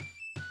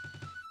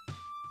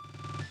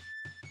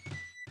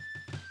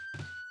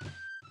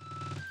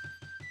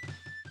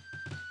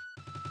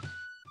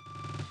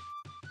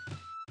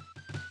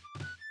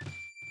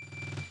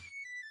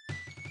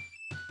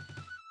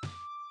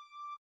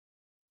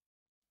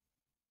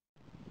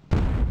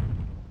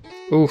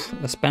 Oof,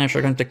 the Spanish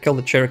are going to kill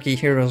the Cherokee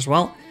here as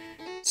well.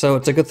 So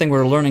it's a good thing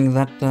we're learning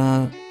that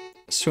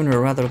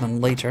sooner rather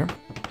than later.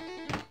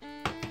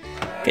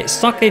 Okay,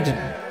 stockade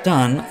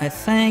done, I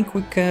think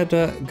we could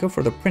go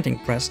for the printing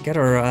press, get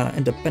our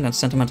independence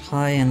sentiment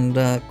high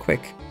and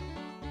quick.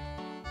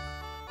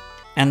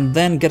 And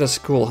then get a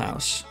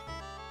schoolhouse.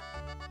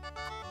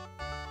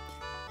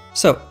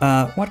 So,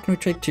 what can we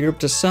take to Europe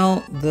to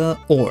sell? The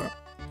ore.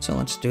 So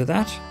let's do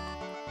that.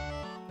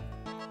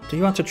 Do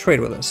you want to trade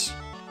with us?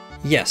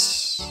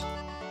 Yes.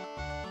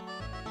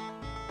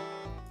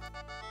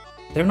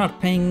 They're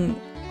not paying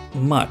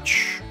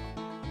much.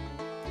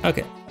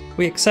 Okay,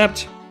 we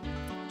accept.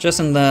 Just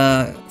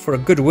for a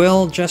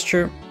goodwill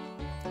gesture.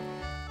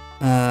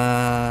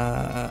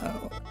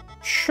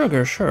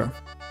 Sugar, sure.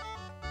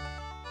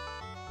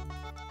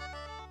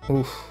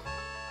 Oof.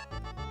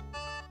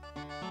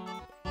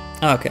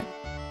 Okay.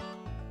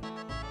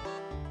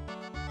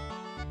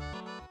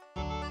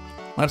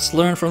 Let's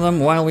learn from them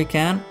while we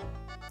can.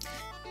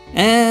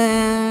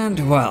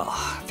 And, well,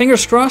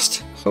 fingers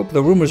crossed. Hope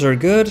the rumors are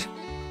good.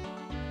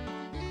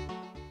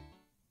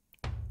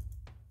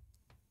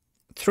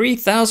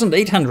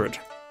 3,800.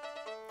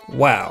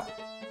 Wow.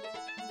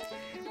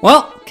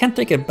 Well, can't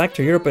take it back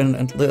to Europe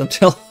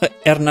until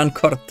Hernan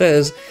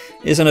Cortés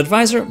is an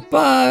advisor,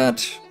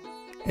 but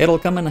it'll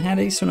come in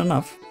handy soon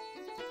enough.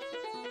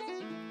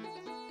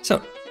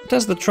 So,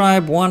 does the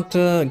tribe want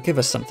to give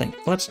us something?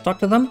 Let's talk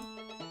to them.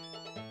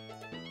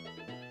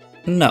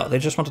 No, they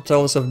just want to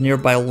tell us of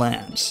nearby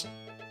lands.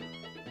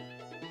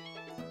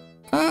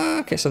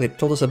 Okay, so they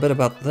told us a bit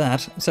about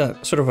that. It's a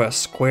sort of a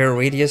square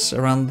radius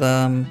around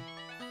the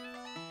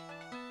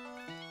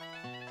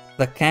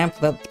camp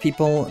that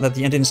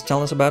the Indians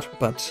tell us about,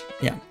 but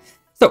yeah.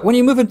 So when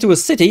you move into a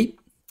city,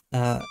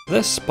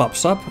 this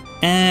pops up,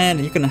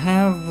 and you can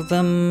have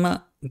them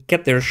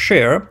get their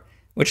share,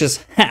 which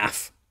is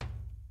half.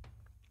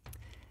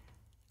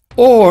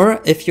 Or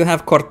if you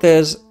have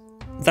Cortés,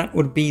 that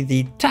would be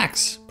the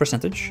tax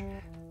percentage.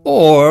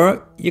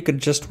 Or you could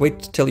just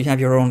wait till you have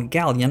your own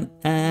galleon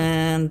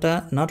and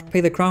not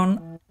pay the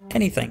crown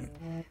anything,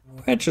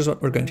 which is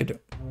what we're going to do.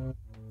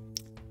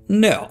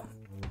 No.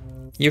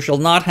 You shall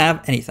not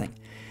have anything.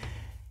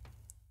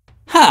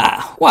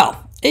 Ha!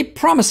 Well, a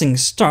promising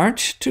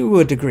start to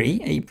a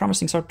degree.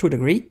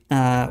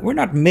 We're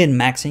not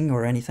min-maxing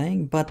or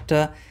anything,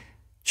 but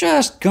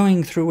just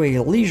going through a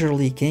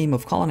leisurely game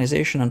of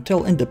colonization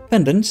until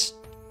independence.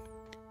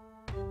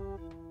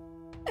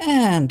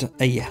 And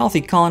a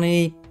healthy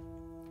colony.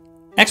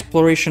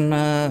 Exploration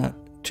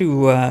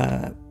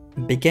to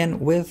begin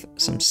with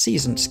some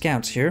seasoned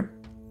scouts here.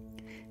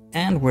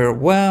 And we're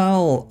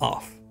well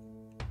off.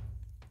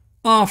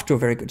 Off to a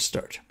very good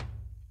start.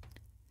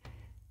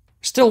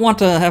 Still want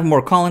to have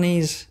more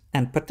colonies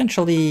and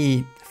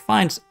potentially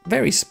find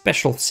very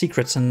special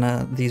secrets in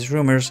these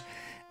rumors.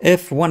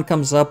 If one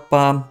comes up,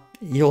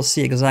 you'll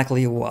see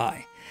exactly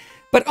why.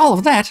 But all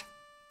of that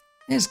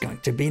is going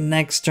to be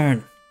next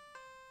turn.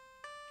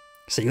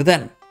 See you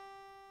then.